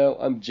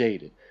 I'm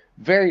jaded.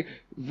 Very,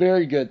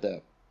 very good,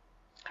 though.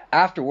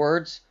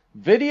 Afterwards,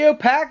 video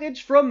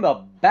package from the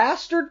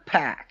Bastard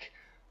Pack.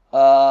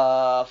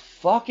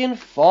 Fucking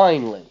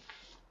finally.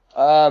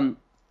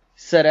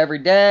 Said every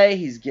day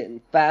he's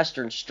getting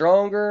faster and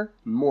stronger,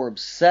 more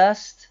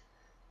obsessed,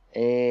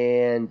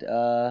 and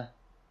the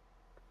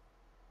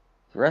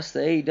rest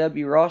of the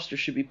AEW roster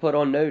should be put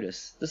on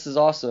notice. This is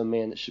also a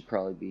man that should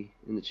probably be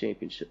in the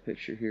championship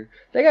picture here.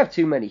 They have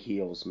too many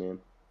heels, man.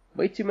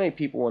 Way too many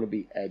people want to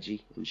be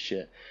edgy and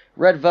shit.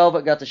 Red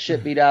Velvet got the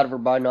shit beat out of her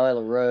by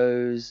Nyla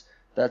Rose.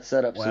 That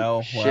set up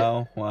some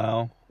shit.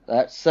 Wow.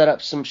 That set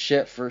up some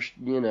shit for,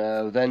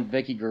 then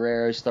Vicky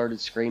Guerrero started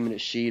screaming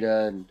at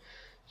Sheeta, and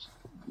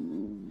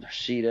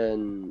Sheeta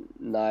and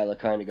Nyla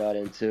kind of got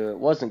into it. It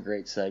wasn't a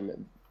great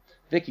segment.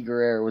 Vicky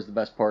Guerrero was the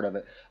best part of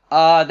it.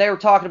 They were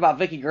talking about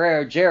Vicky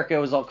Guerrero. Jericho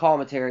was on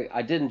commentary.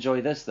 I did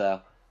enjoy this,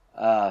 though.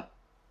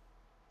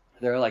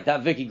 They were like,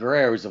 that Vicky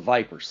Guerrero is a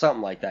viper.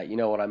 Something like that. You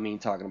know what I mean?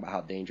 Talking about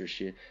how dangerous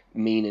she is,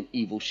 mean and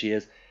evil she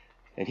is.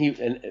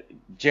 And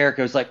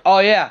Jericho's like, oh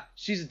yeah,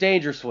 she's a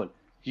dangerous one.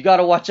 You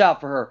gotta watch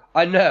out for her.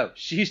 I know.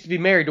 She used to be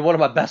married to one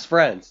of my best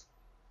friends.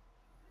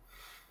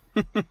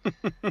 And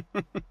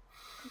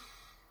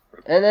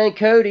then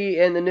Cody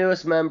and the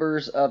newest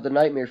members of the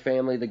Nightmare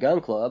family, the Gun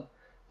Club,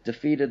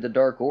 defeated the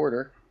Dark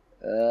Order.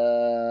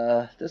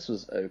 This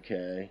was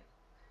okay.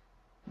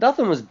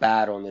 Nothing was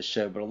bad on this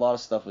show, but a lot of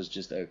stuff was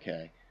just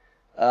okay.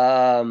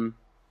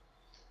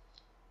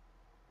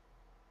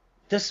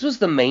 This was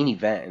the main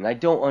event, and I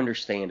don't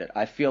understand it.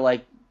 I feel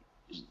like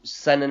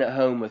sending it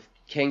home with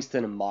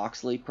Kingston and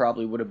Moxley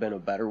probably would have been a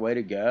better way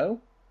to go.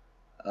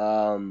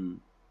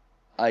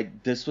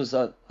 This was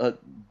a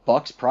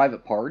Bucks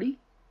private party.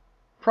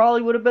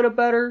 Probably would have been a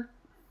better.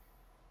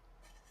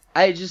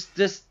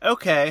 This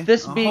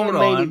being the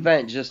main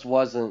event just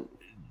wasn't.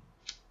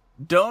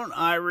 Don't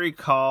I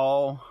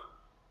recall?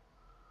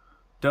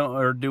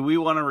 Do we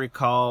want to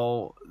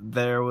recall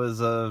there was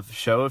a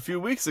show a few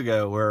weeks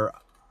ago where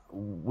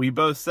we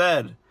both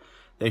said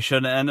they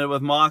shouldn't have ended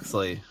with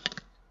Moxley,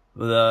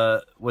 with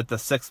the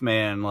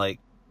 6-man like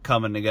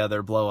coming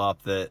together blow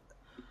up, that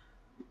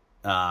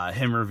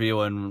him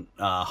revealing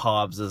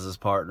Hobbs as his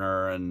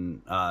partner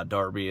and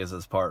Darby as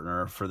his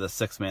partner for the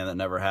 6-man that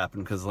never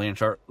happened because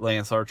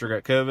Lance Archer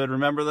got COVID.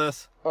 Remember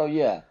this? Oh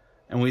yeah.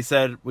 And we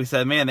said,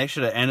 man, they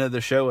should have ended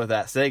the show with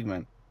that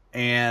segment.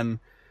 And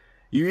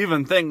you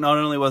even think not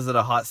only was it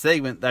a hot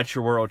segment, that's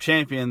your world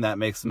champion, that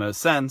makes the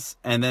most sense.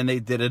 And then they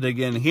did it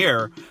again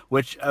here,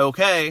 which,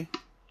 okay,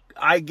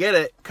 I get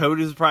it.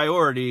 Cody's a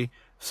priority.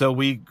 So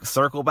we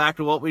circle back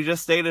to what we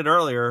just stated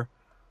earlier.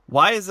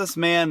 Why is this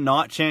man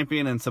not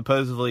champion and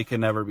supposedly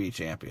can never be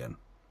champion?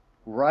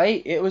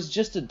 Right? It was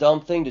just a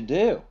dumb thing to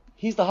do.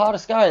 He's the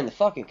hottest guy in the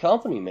fucking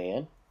company,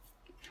 man.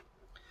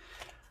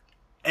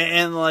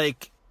 And,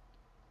 like,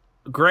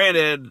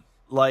 granted,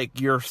 like,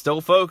 you're still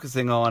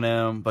focusing on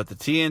him, but the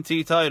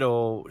TNT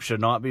title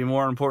should not be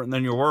more important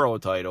than your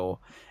world title.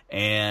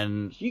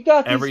 And you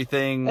got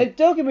everything. And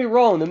don't get me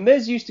wrong, The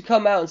Miz used to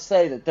come out and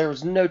say that there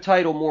was no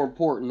title more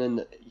important than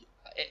the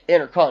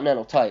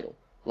Intercontinental title.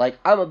 Like,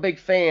 I'm a big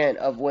fan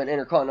of when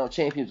Intercontinental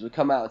Champions would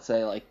come out and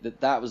say, like,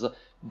 that was a...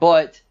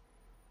 But,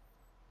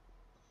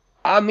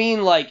 I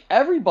mean, like,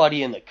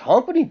 everybody in the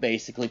company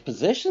basically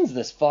positions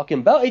this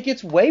fucking belt. It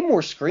gets way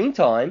more screen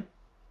time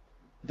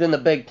than the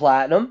Big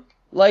Platinum.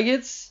 Like,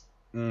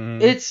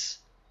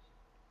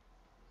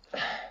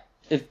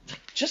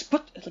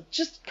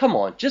 come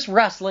on, just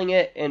wrestling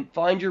it and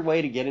find your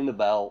way to getting the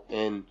belt,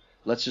 and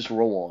let's just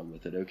roll on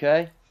with it,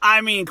 okay?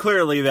 I mean,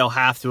 clearly they'll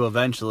have to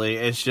eventually.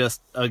 It's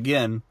just,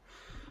 again,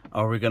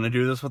 are we going to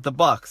do this with the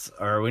Bucks?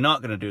 Or are we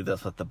not going to do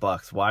this with the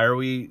Bucks? Why are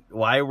we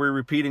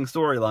repeating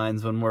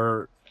storylines when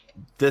we're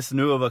this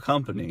new of a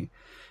company?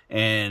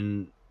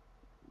 And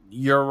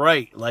you're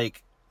right.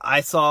 Like, I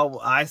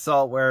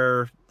saw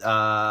where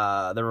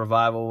the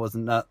Revival was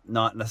not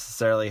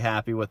necessarily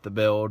happy with the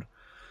build.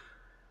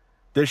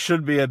 This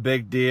should be a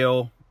big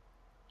deal.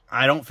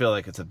 I don't feel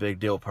like it's a big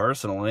deal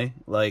personally.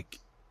 Like,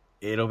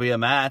 it'll be a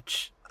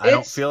match. I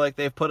don't feel like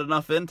they've put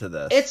enough into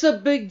this. It's a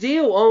big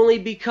deal only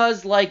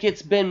because, like,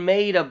 it's been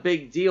made a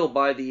big deal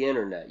by the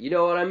internet. You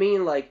know what I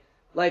mean? Like,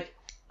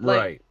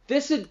 right.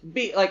 This would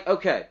be, like,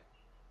 okay.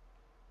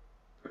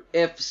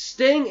 If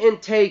Sting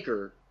and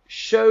Taker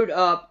showed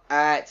up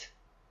at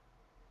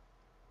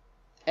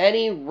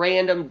any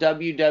random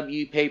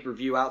WWE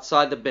pay-per-view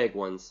outside the big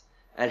ones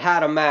and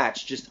had a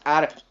match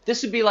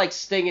this would be like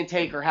Sting and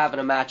Taker having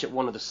a match at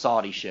one of the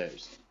Saudi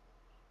shows.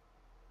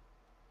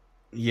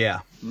 Yeah.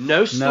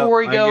 No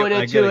story going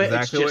into it.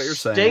 Exactly it's what you're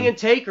saying. Sting and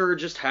Taker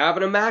just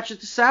having a match at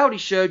the Saudi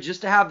show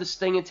just to have the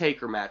Sting and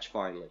Taker match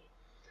finally.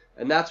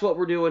 And that's what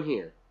we're doing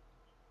here.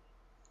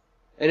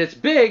 And it's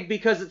big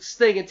because it's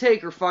Sting and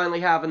Taker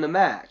finally having the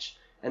match.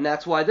 And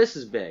that's why this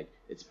is big.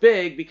 It's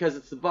big because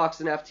it's the Bucks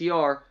and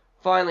FTR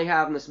finally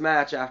having this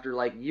match after,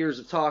 like, years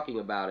of talking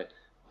about it.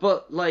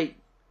 But, like,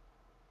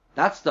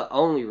 that's the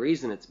only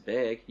reason it's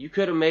big. You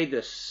could have made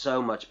this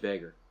so much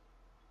bigger.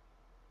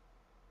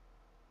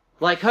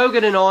 Like,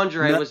 Hogan and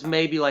Andre was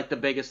maybe, like, the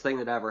biggest thing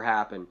that ever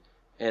happened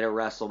at a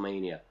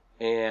WrestleMania.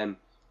 And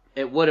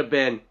it would have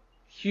been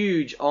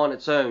huge on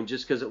its own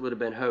just because it would have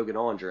been Hogan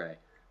Andre.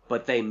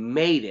 But they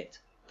made it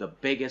the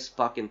biggest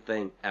fucking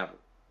thing ever.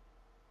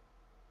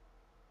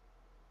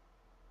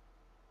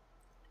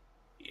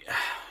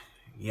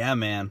 Yeah,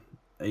 man.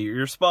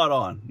 You're spot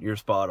on. You're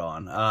spot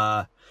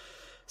on.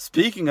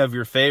 Speaking of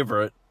your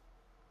favorite,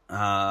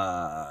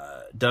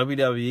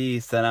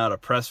 WWE sent out a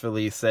press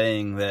release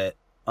saying that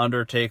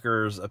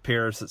Undertaker's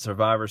appearance at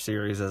Survivor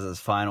Series is his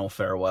final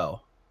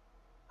farewell.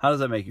 How does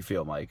that make you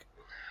feel, Mike?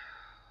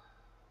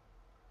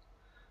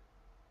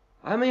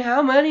 I mean,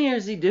 how many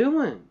is he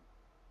doing?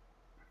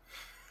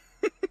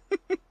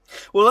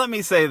 Well, let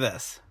me say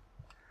this.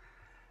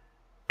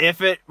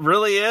 If it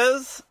really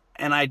is,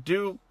 and I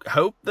do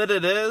hope that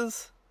it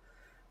is,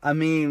 I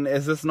mean,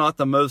 is this not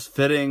the most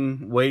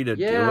fitting way to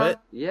do it?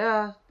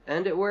 Yeah,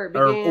 end it where it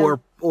began.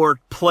 Or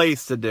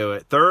place to do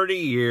it. 30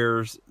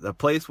 years, the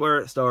place where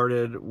it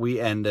started, we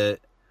end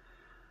it.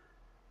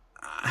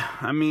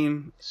 I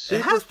mean,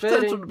 it has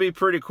potential to be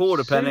pretty cool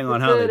depending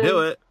on how they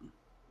do it.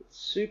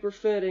 Super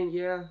fitting,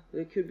 yeah.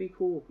 It could be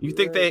cool. You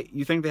think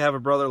they have a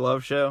brother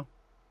love show?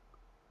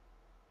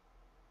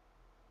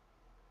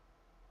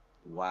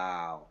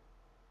 Wow.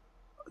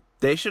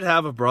 They should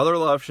have a brother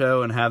love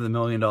show and have the $1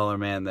 Million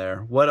Man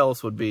there. What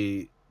else would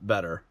be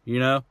better, you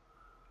know?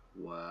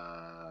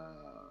 Wow.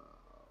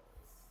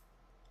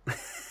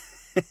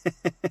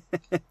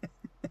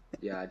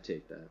 Yeah, I'd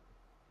take that.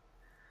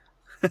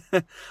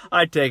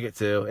 I'd take it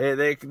too.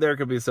 There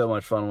could be so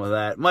much fun with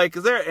that. Mike,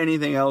 is there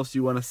anything else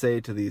you want to say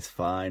to these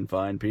fine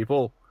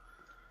people?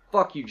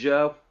 Fuck you,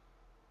 Joe.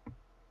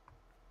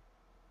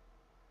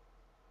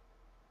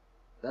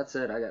 That's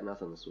it. I got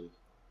nothing this week.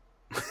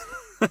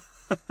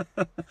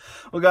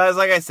 Well, guys,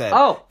 like I said,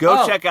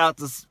 go check out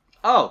this.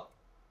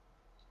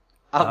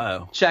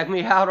 Check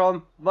me out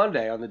on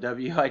Monday on the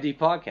WID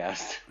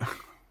podcast.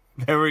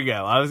 There we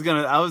go. I was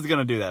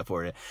gonna do that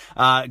for you.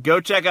 Go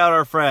check out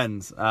our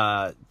friends,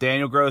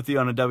 Daniel Grothy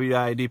on the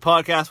WID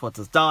podcast. What's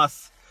his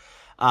DOS?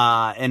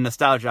 And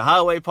Nostalgia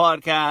Highway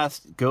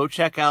podcast. Go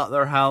check out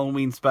their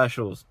Halloween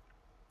specials.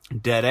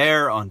 Dead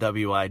Air on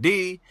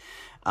WID.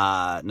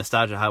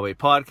 Nostalgia Highway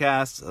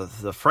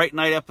podcast, the Fright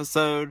Night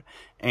episode,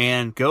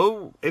 and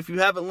go, if you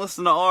haven't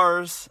listened to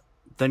ours,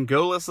 then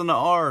go listen to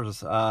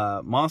ours,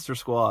 Monster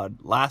Squad,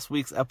 last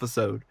week's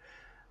episode.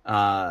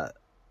 Probably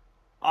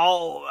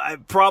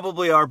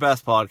our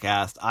best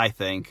podcast, I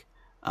think.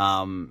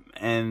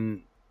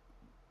 And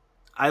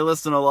I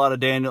listen to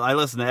I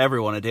listen to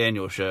every one of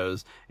Daniel's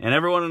shows, and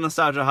everyone in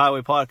Nostalgia Highway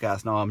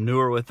podcast. Now I'm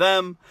newer with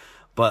them,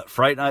 but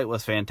Fright Night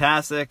was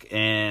fantastic,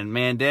 and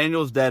man,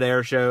 Daniel's Dead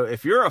Air show,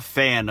 if you're a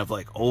fan of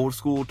like old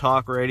school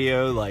talk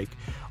radio, like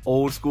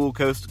old school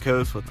Coast to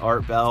Coast with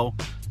Art Bell,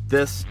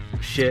 this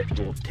shit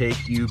will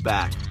take you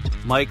back.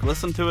 Mike,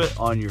 listen to it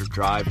on your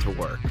drive to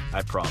work.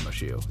 I promise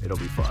you, it'll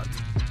be fun.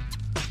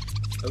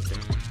 Okay.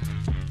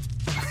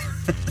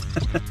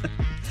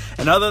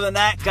 And other than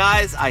that,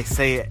 guys, I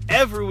say it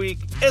every week.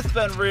 It's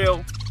been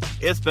real.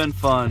 It's been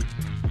fun.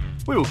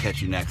 We will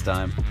catch you next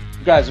time.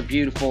 You guys are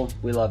beautiful.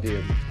 We love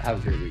you. Have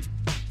a great week.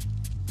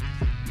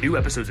 New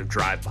episodes of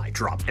Drive By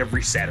drop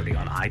every Saturday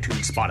on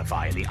iTunes,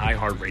 Spotify, and the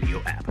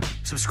iHeartRadio app.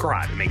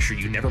 Subscribe and make sure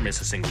you never miss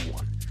a single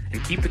one.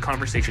 And keep the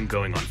conversation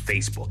going on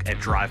Facebook at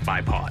Drive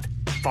By Pod.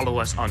 Follow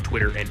us on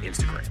Twitter and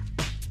Instagram.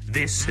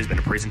 This has been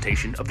a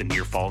presentation of the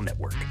Near Fall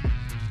Network.